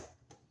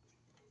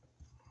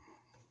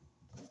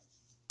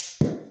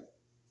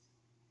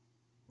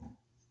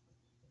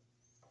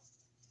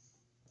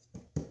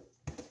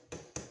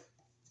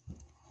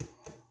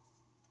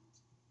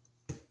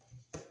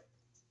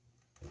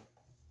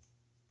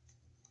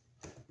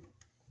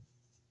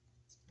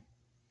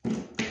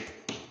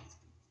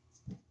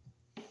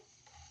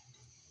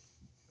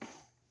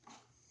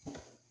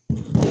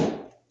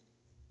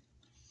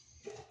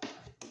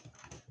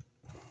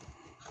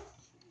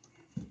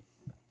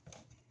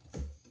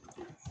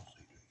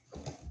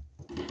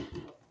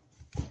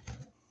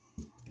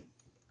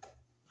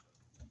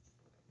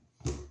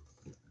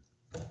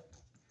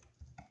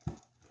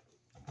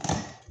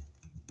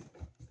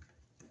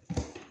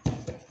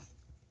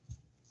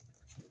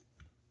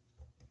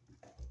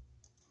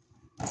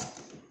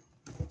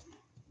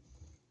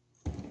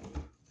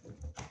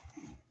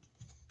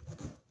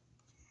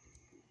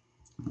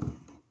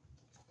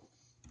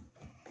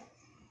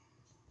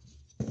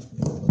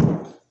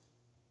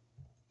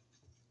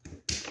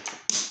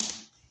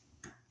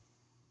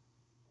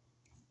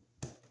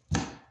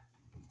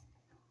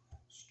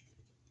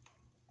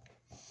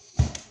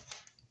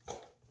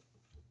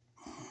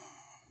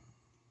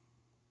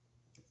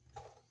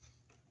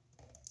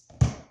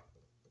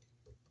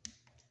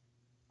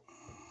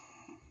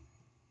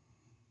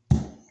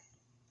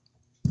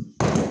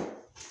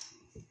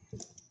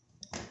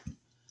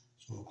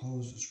 So we'll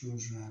close the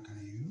screws we're not going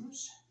to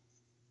use.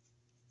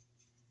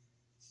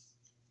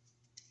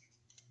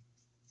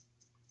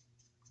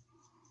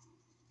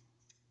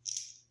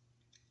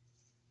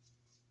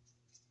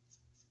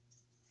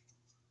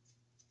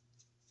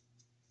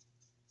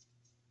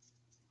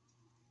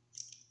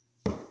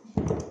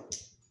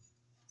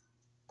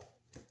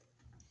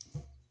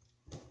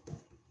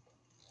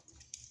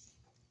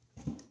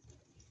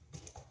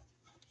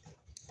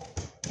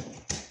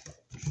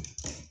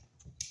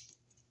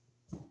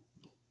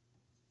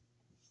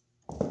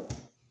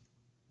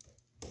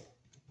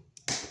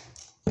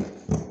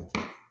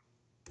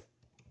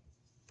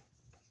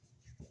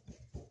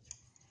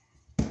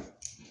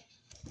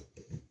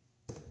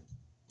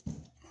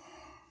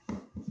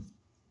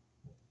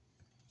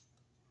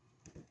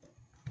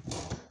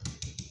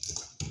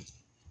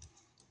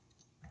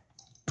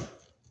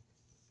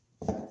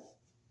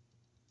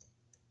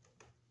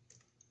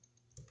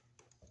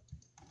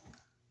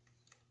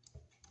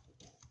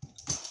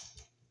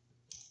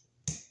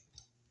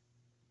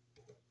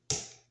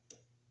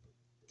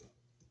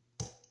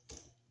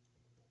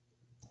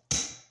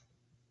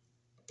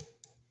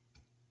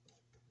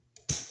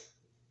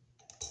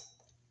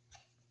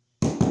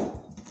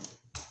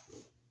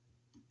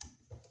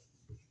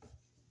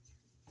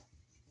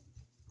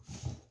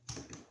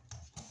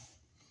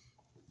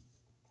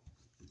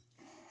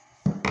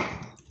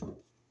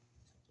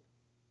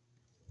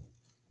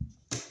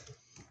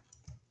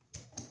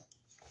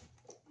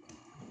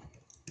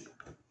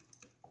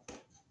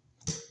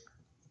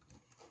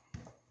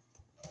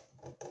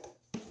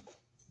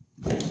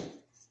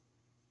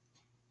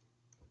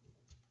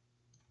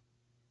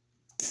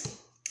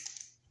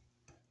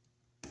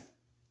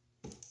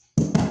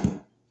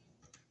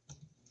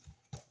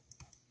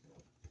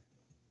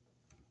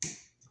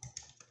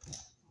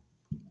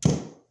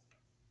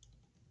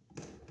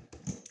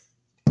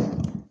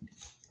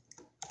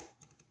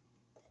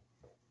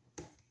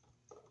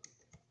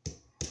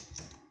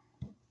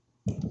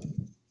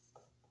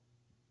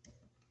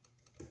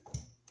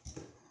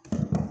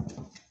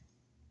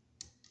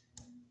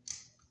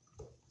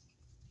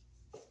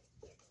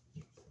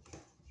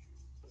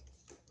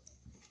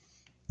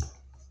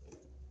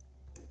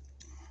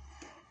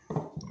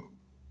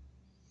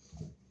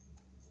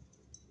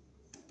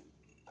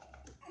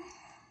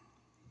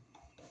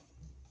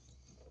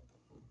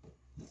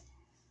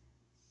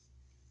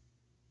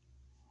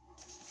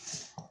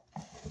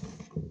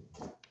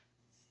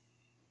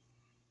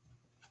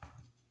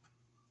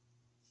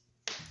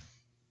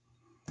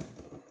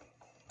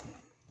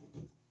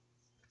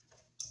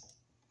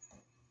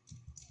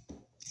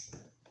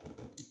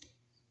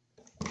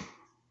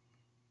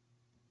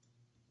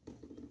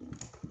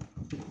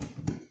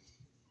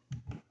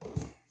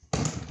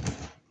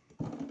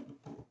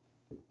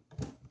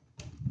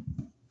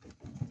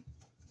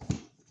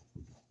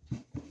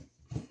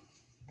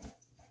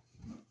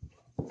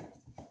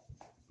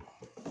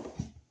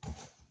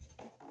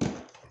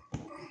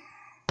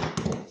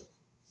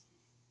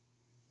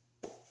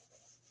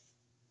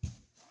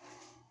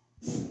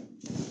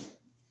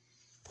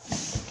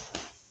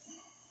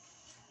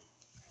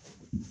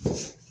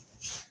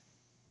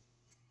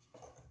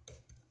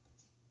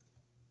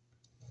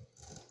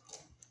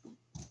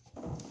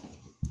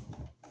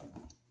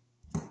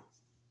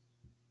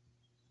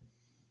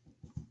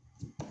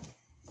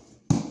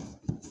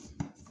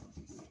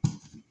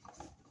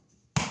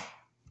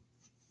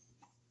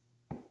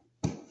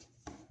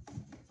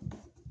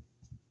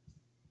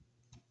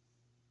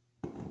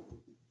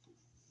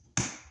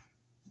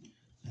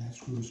 that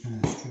screw is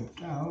kind of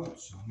stripped out,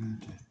 so I'm going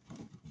to have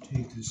to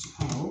take this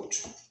out.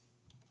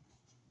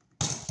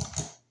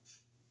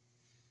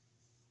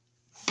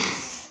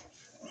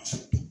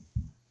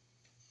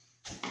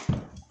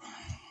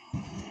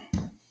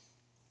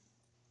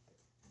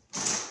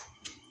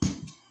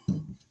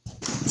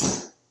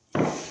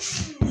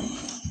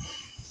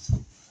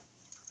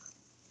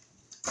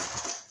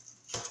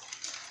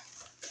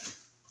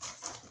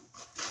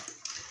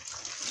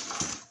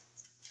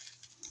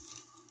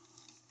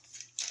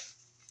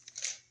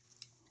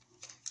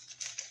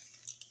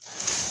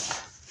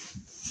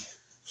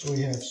 So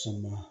we have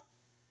some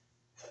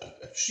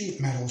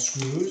sheet metal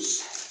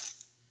screws.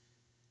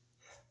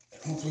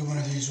 Hopefully one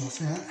of these will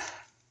fit.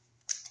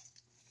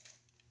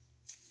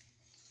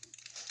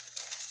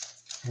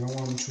 I don't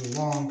want them too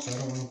long because I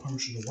don't want to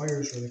puncture the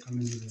wires where they come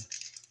into the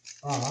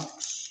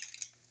box.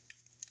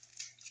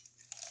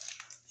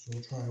 So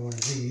we'll try one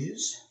of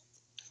these.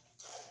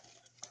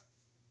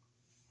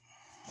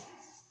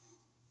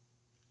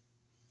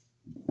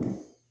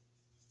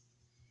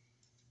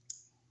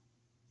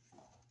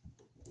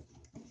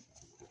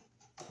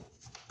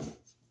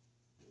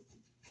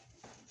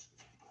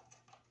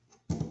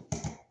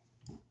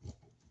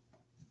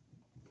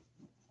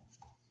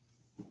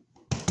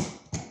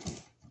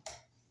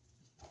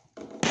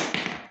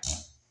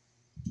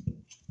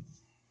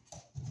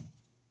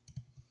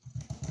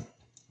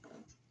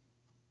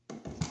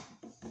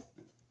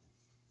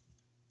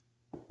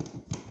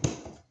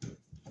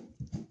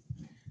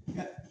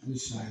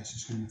 This size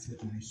is going to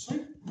fit nicely.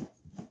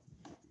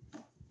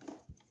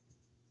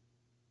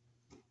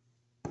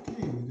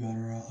 Okay, we got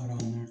our outlet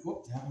on there.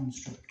 Oh, that one's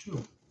stripped too.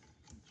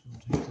 So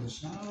we'll take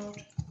this out.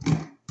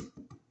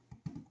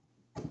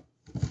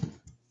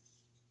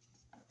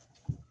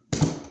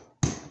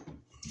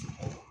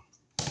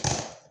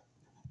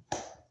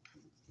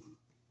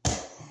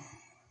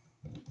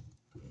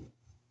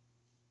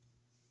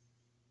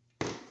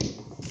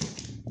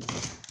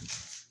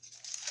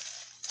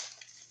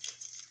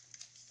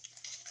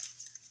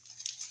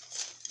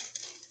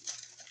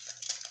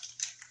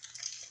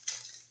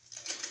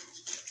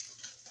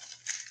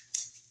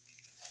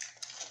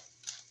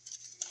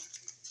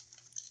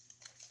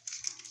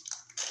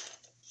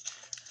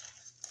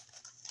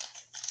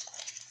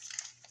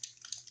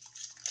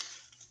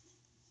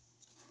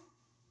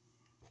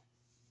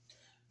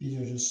 These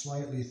are just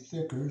slightly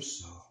thicker,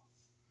 so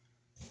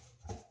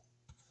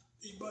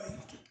they bite.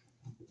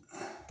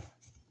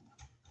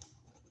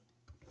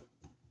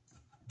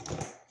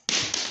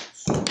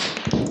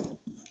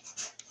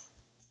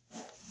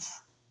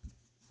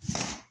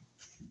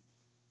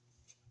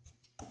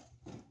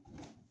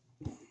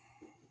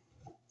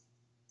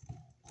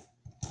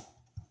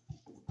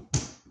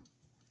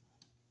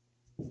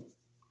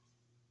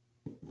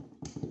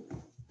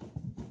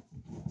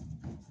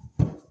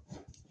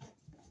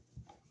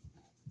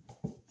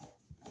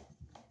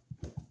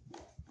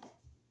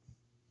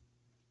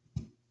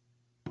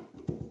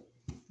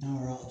 Now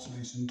our outlet's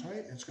nice and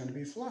tight, it's going to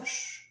be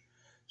flush.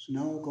 So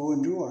now we'll go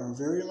and do our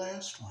very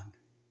last one.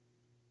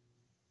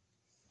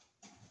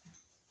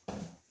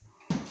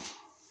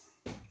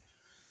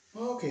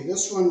 Okay,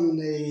 this one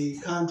the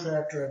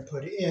contractor had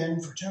put in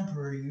for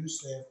temporary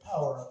use. They have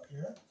power up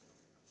here.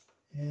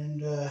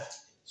 And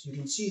so you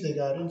can see they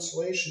got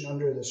insulation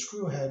under the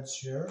screw heads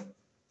here.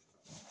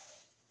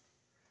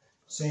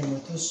 Same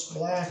with this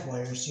black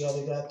wire. See how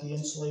they got the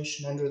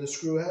insulation under the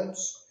screw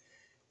heads?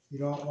 You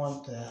don't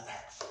want that.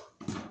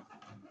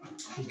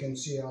 You can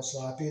see how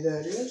sloppy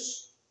that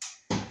is.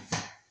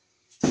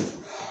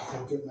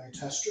 I'll get my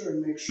tester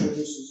and make sure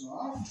this is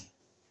off.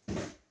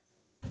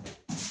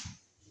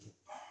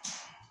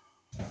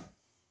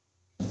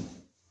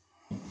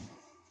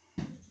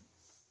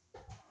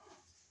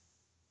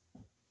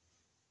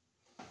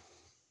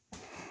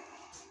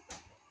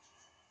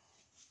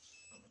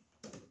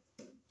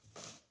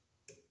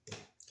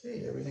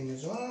 Okay, everything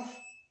is off.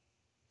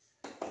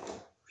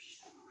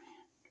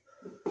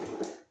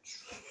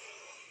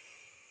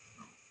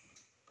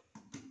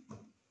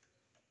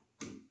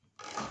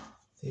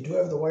 They do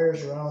have the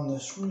wires around the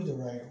screw the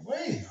right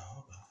way, though.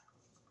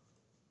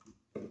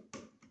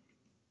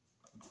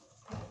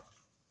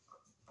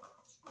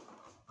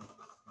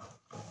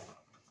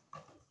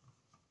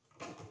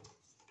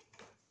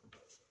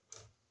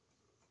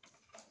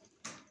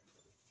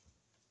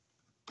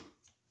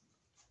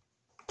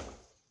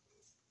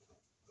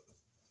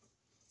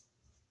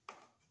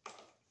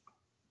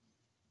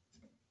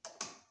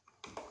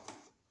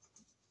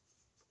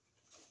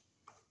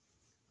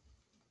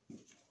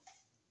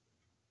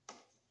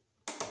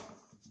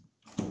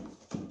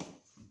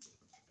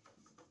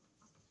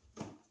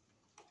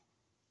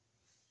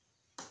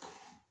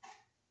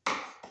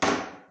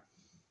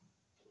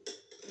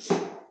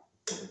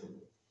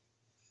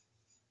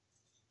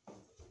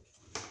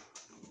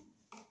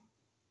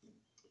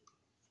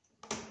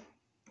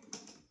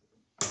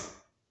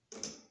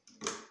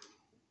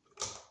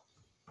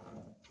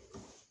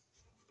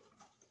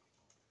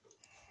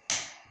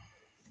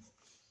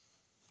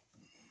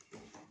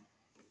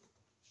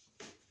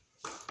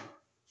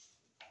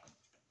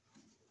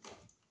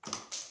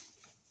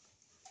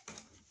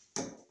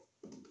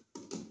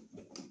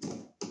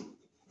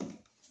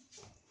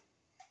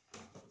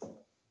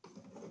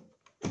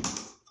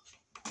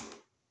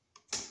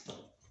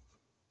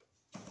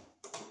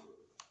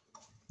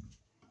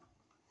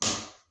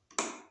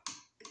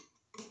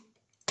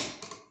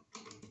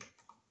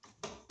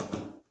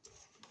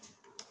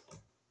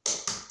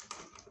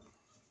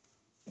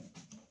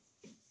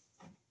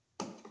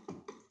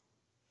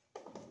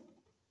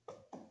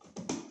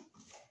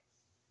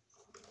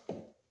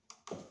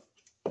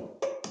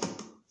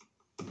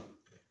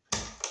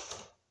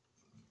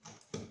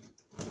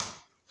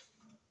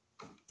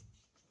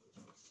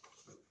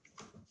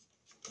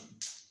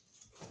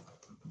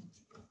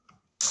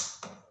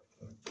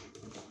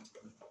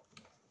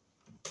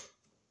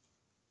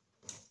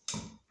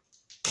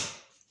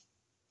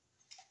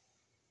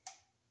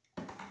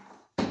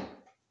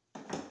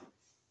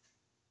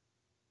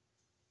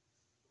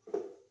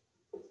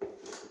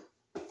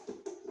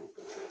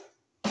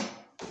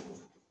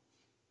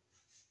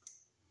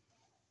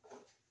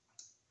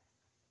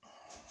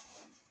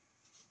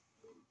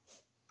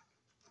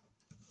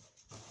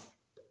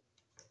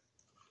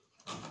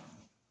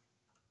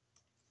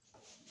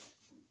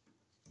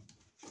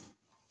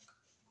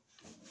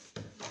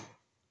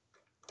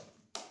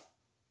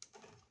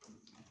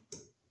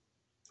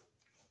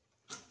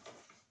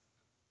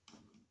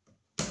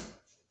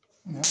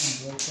 And that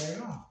one broke right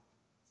off.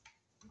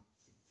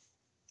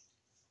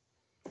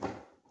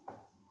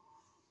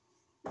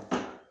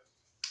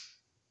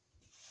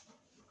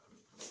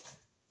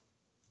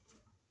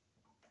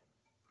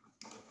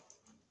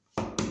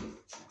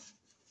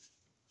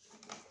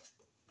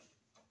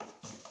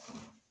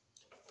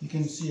 You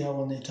can see how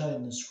when they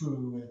tighten the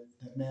screw,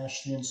 it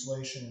mashed the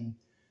insulation and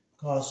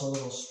caused a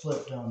little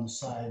split down the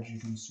side. You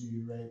can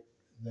see right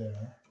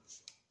there.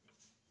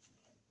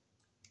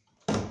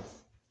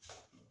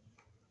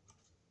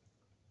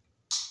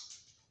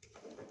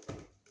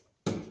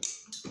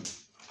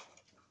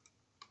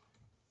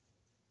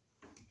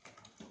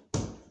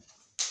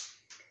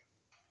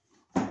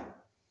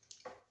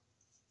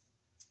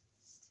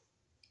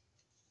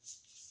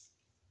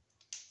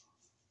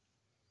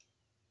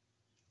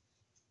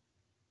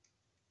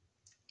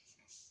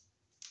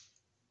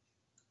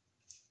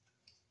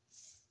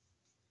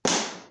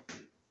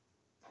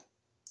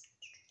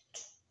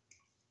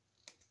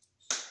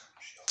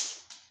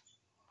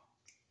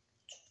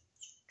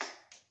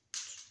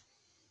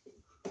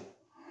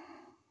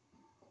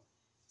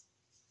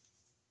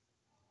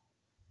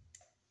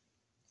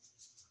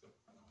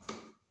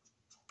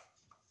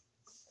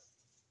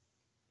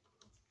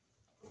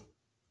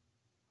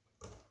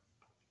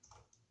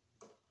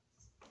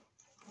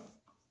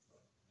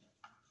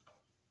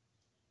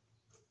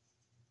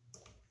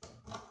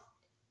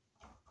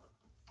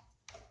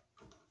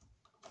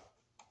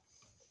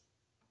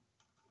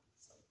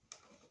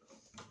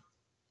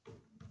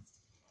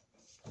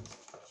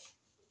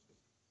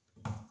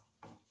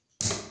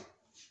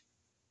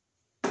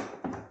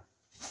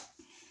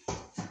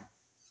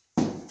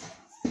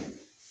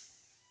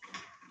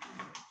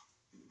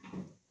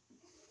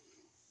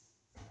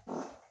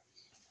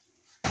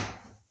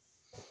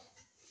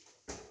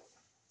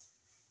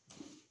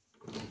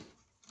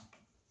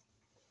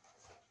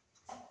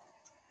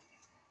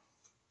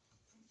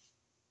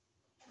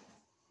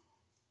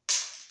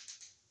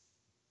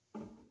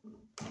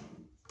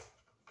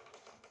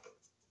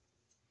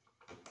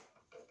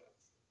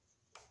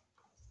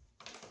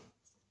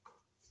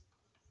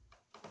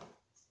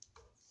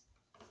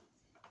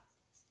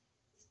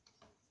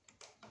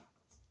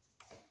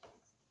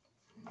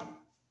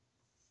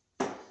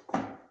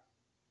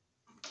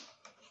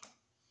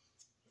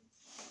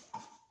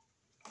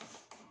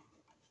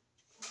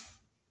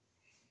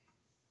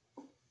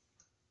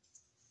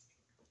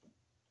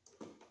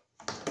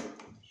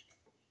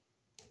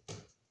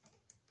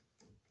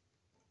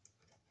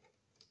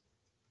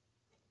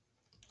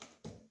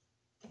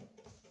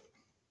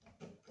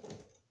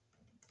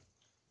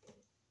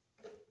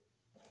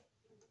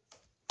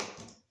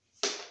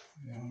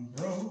 And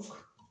broke.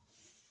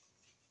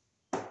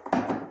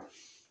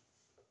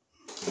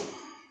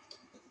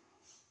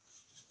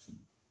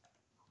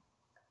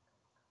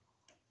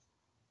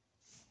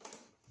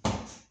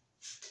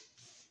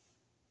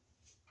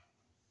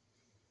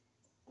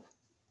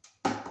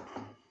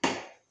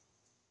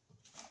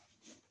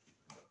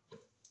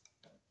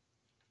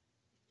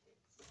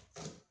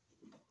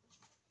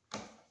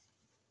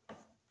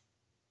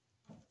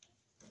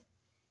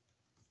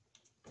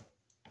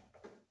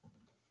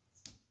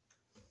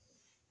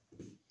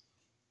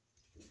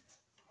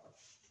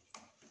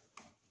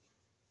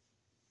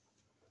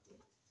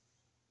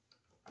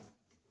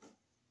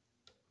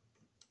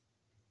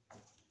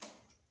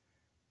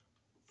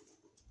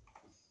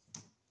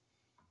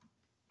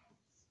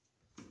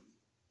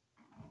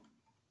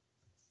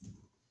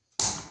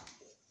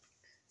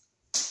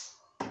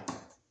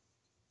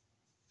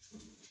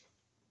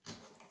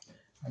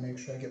 I make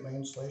sure I get my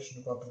insulation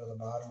to go up into the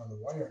bottom of the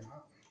wire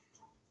nut.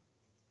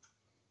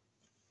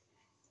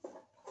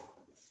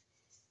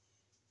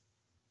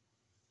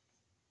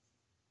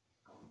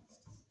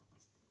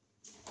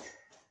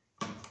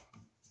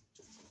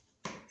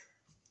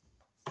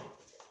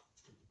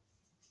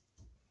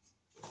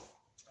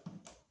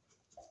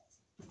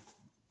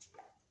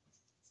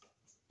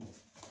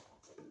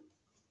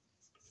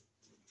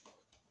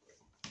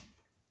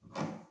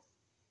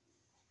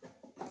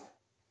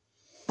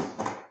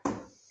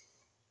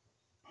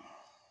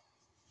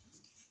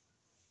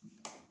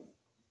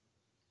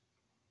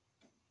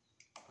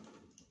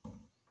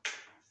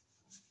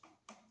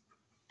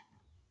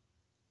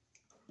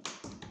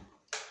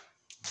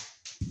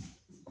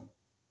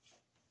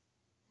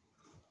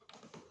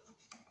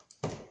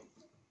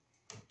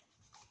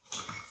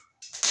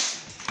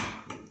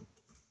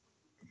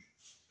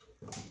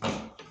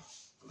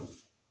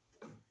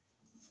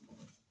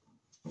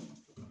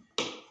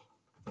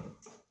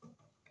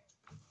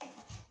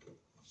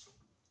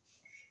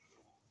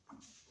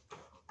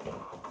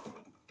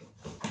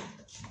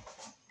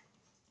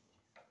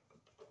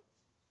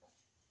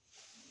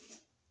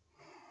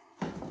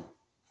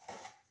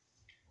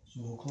 So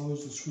we'll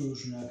close the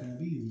screws we're not going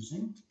to be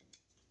using.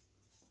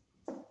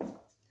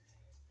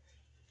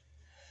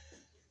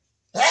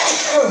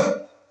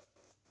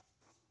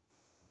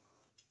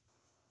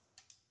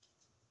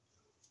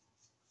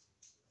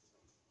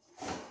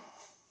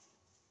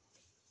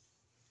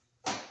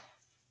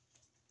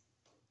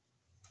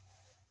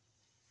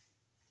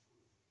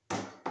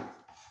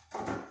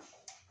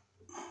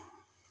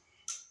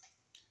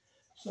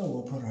 So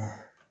we'll put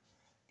our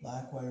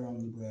black wire on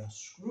the brass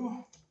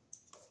screw.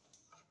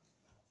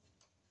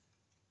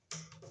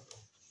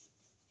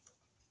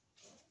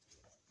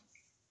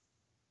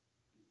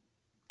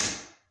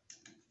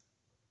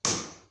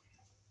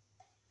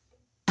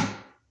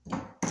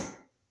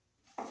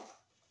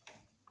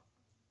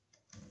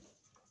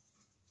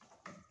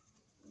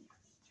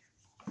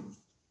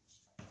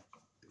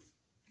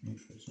 Make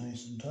sure it's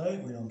nice and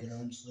tight. We don't get our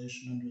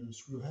insulation under the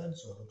screw head,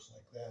 so it looks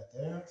like that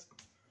there.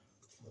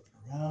 Flip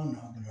it around.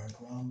 Now get our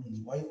ground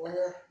and white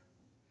wire.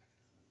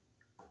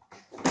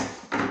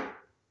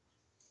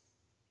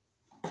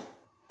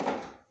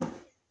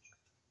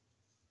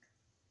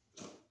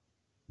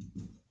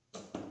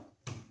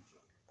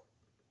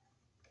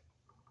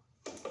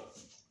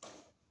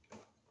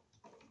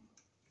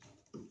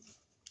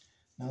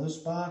 Now this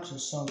box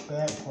is sunk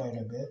back quite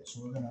a bit,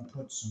 so we're going to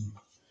put some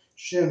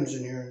shims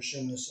in here and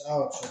shim this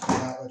out so the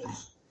outlet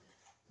is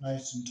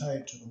nice and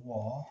tight to the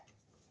wall.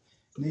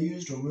 And they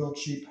used a real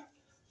cheap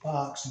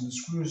box and the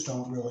screws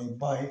don't really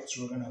bite,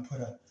 so we're going to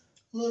put a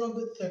little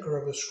bit thicker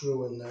of a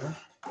screw in there.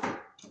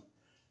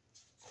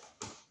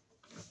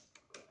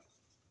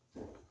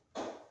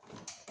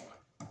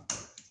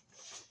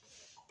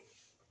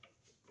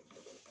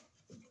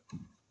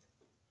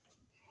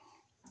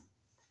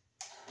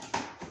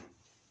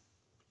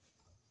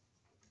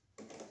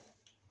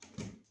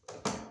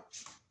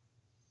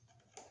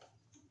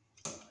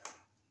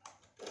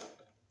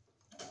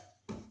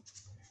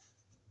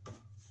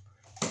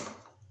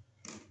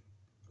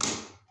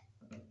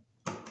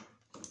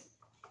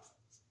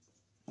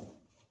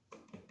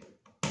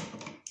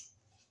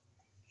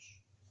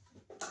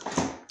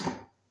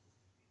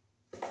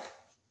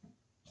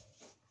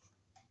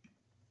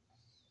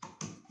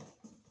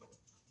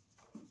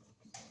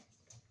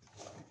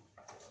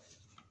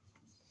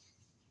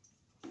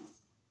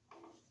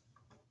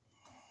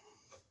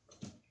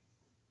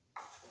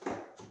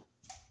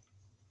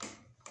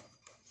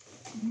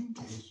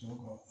 Okay, so we'll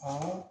go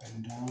up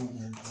and down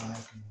there, black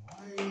and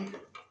white.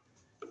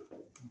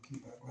 We'll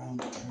keep our ground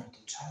there at the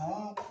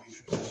top. Make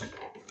sure it doesn't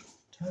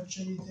touch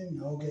anything.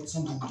 Now we'll get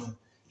something to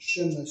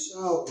shim this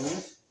out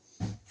with.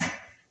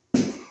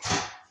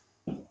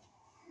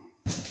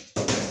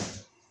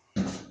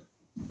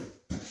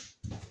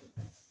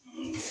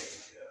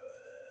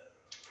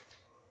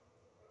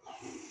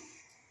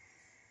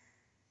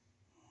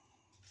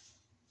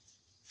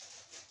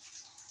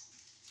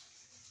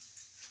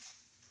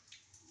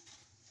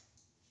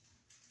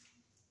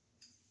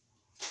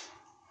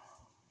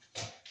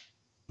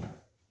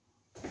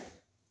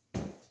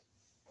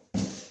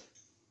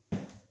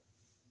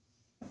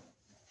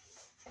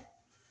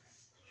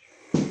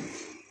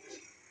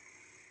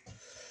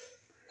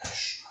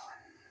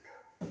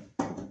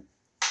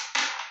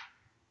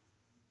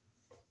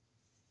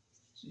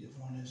 See if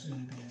one is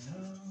going to be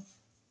enough.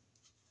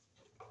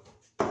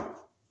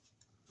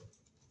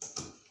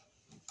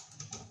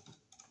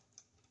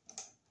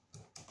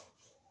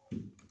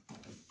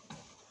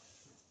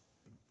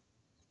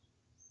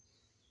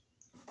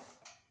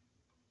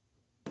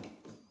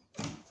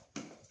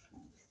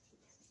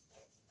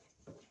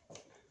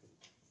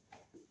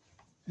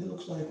 It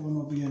looks like one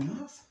will be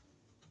enough.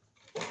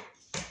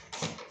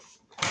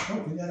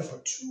 Oh, we gotta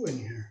put two in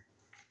here.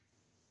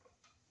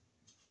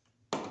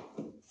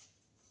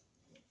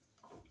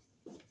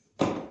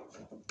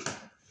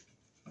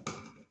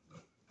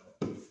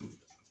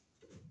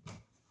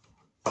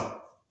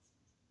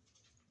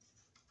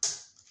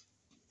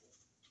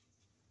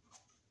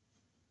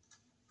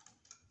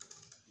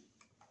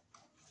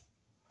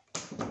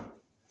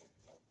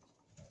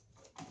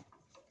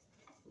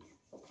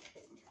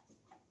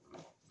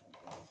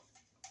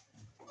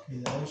 Okay,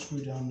 that'll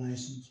screw down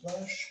nice and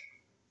flush.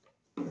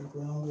 Our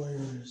ground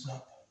wire is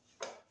up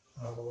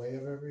out of the way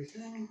of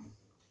everything.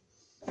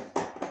 So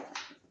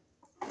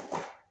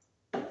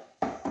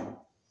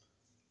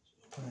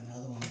put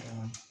another one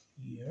down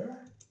here.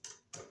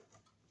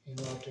 And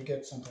we'll have to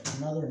get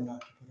another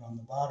nut to put on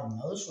the bottom.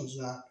 Now this one's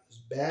not as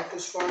back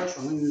as far,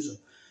 so I'm going to use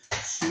a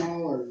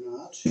smaller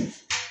nut.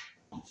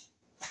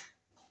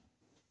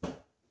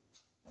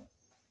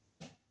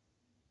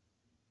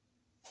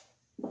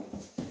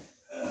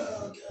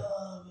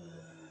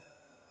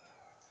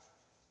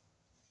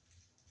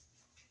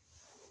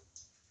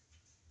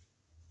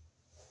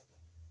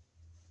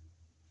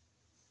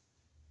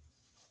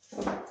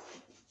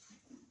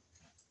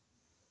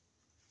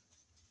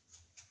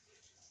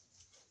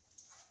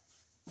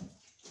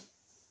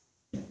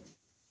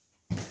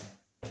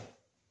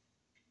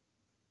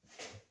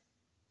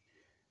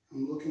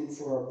 I'm looking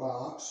for a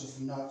box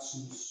of nuts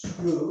and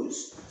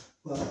screws,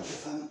 but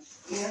if I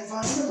can't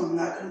find them, I'm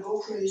not going to go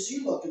crazy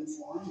looking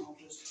for them. I'll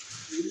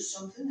just use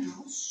something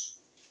else.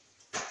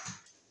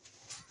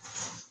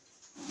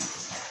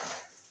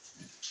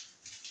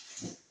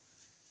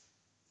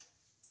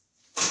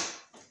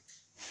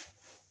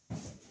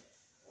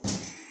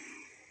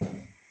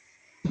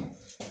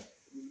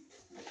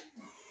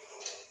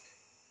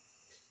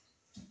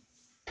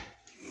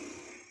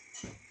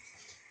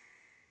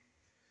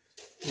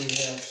 we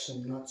have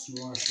some nuts and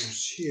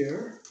washers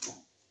here.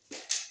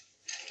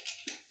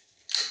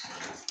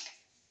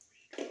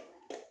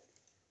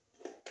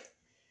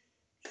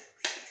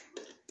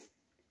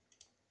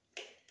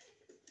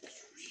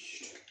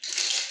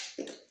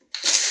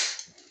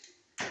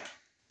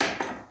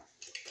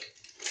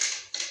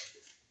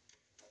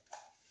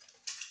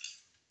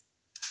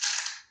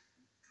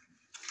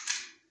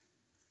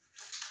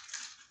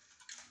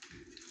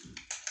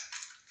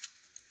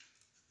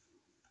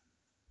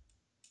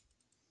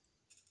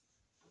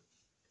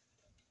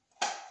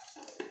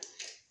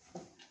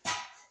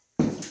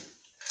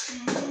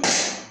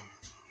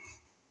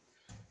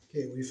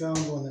 Okay, we found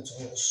one that's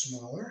a little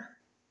smaller.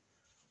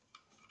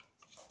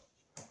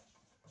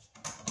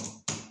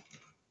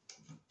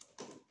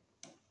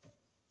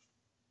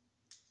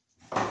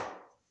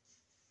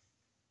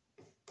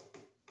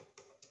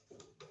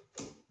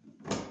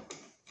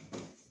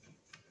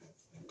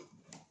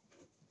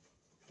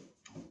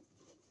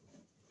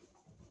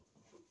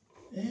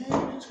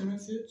 And it's going to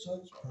fit, so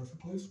it's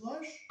perfectly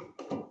flush.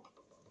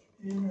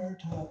 And our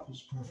top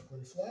is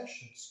perfectly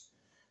flush. It's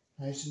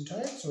nice and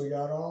tight, so we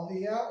got all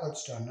the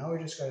outlets done. Now we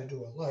just got to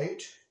do a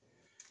light.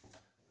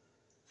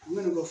 I'm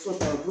going to go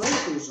flip our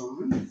breakers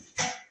on.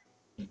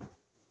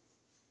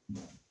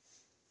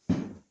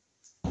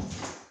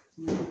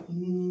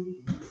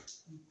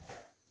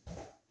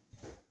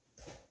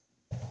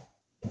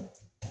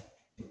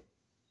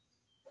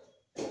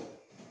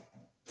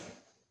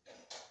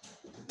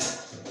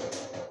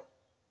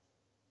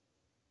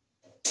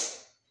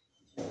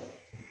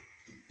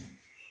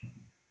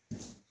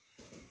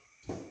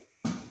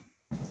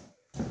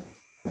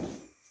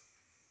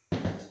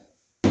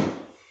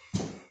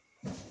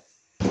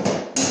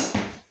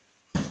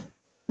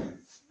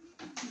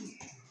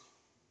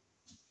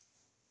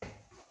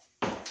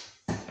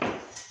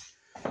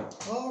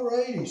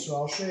 Alrighty, so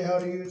I'll show you how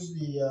to use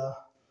the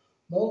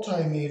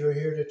multimeter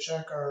here to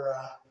check our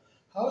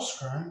house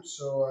current.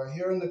 So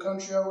here in the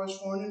country I was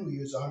born in, we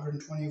use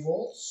 120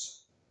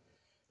 volts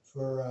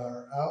for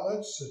our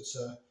outlets. It's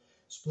a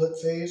split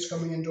phase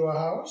coming into a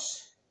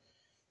house,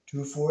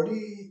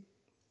 240,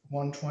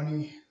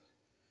 120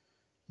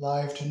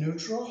 live to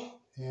neutral,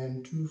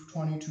 and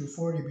 220,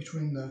 240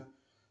 between the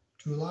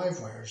two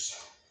live wires.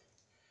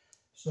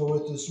 So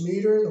with this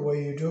meter, the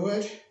way you do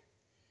it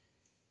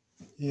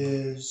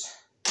is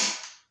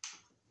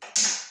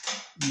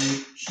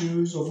you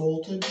choose a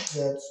voltage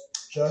that's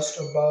just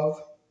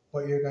above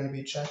what you're going to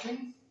be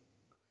checking.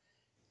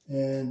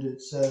 And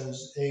it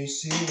says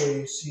AC, where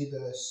you see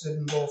the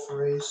symbol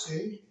for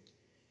AC.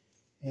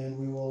 And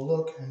we will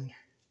look and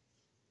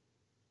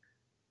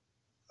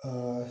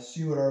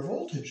see what our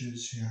voltage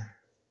is here.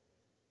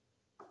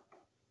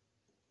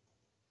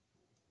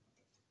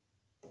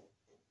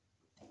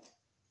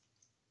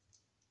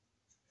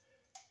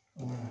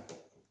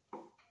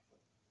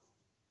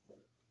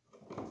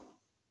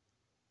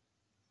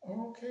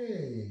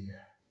 Okay.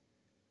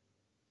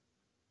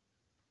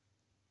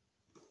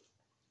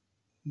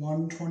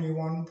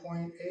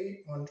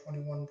 121.8,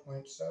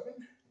 121.7.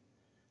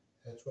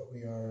 That's what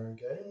we are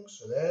getting.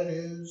 So that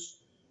is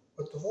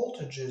what the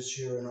voltage is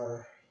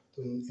here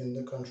in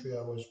the country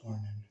I was born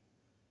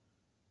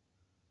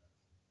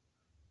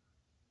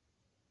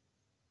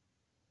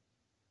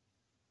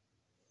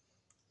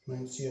in.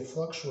 You might see it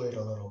fluctuate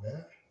a little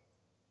bit.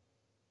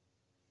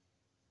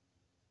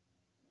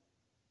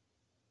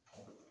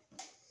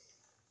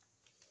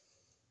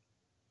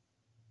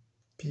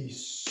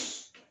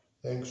 Peace.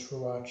 Thanks for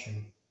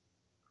watching.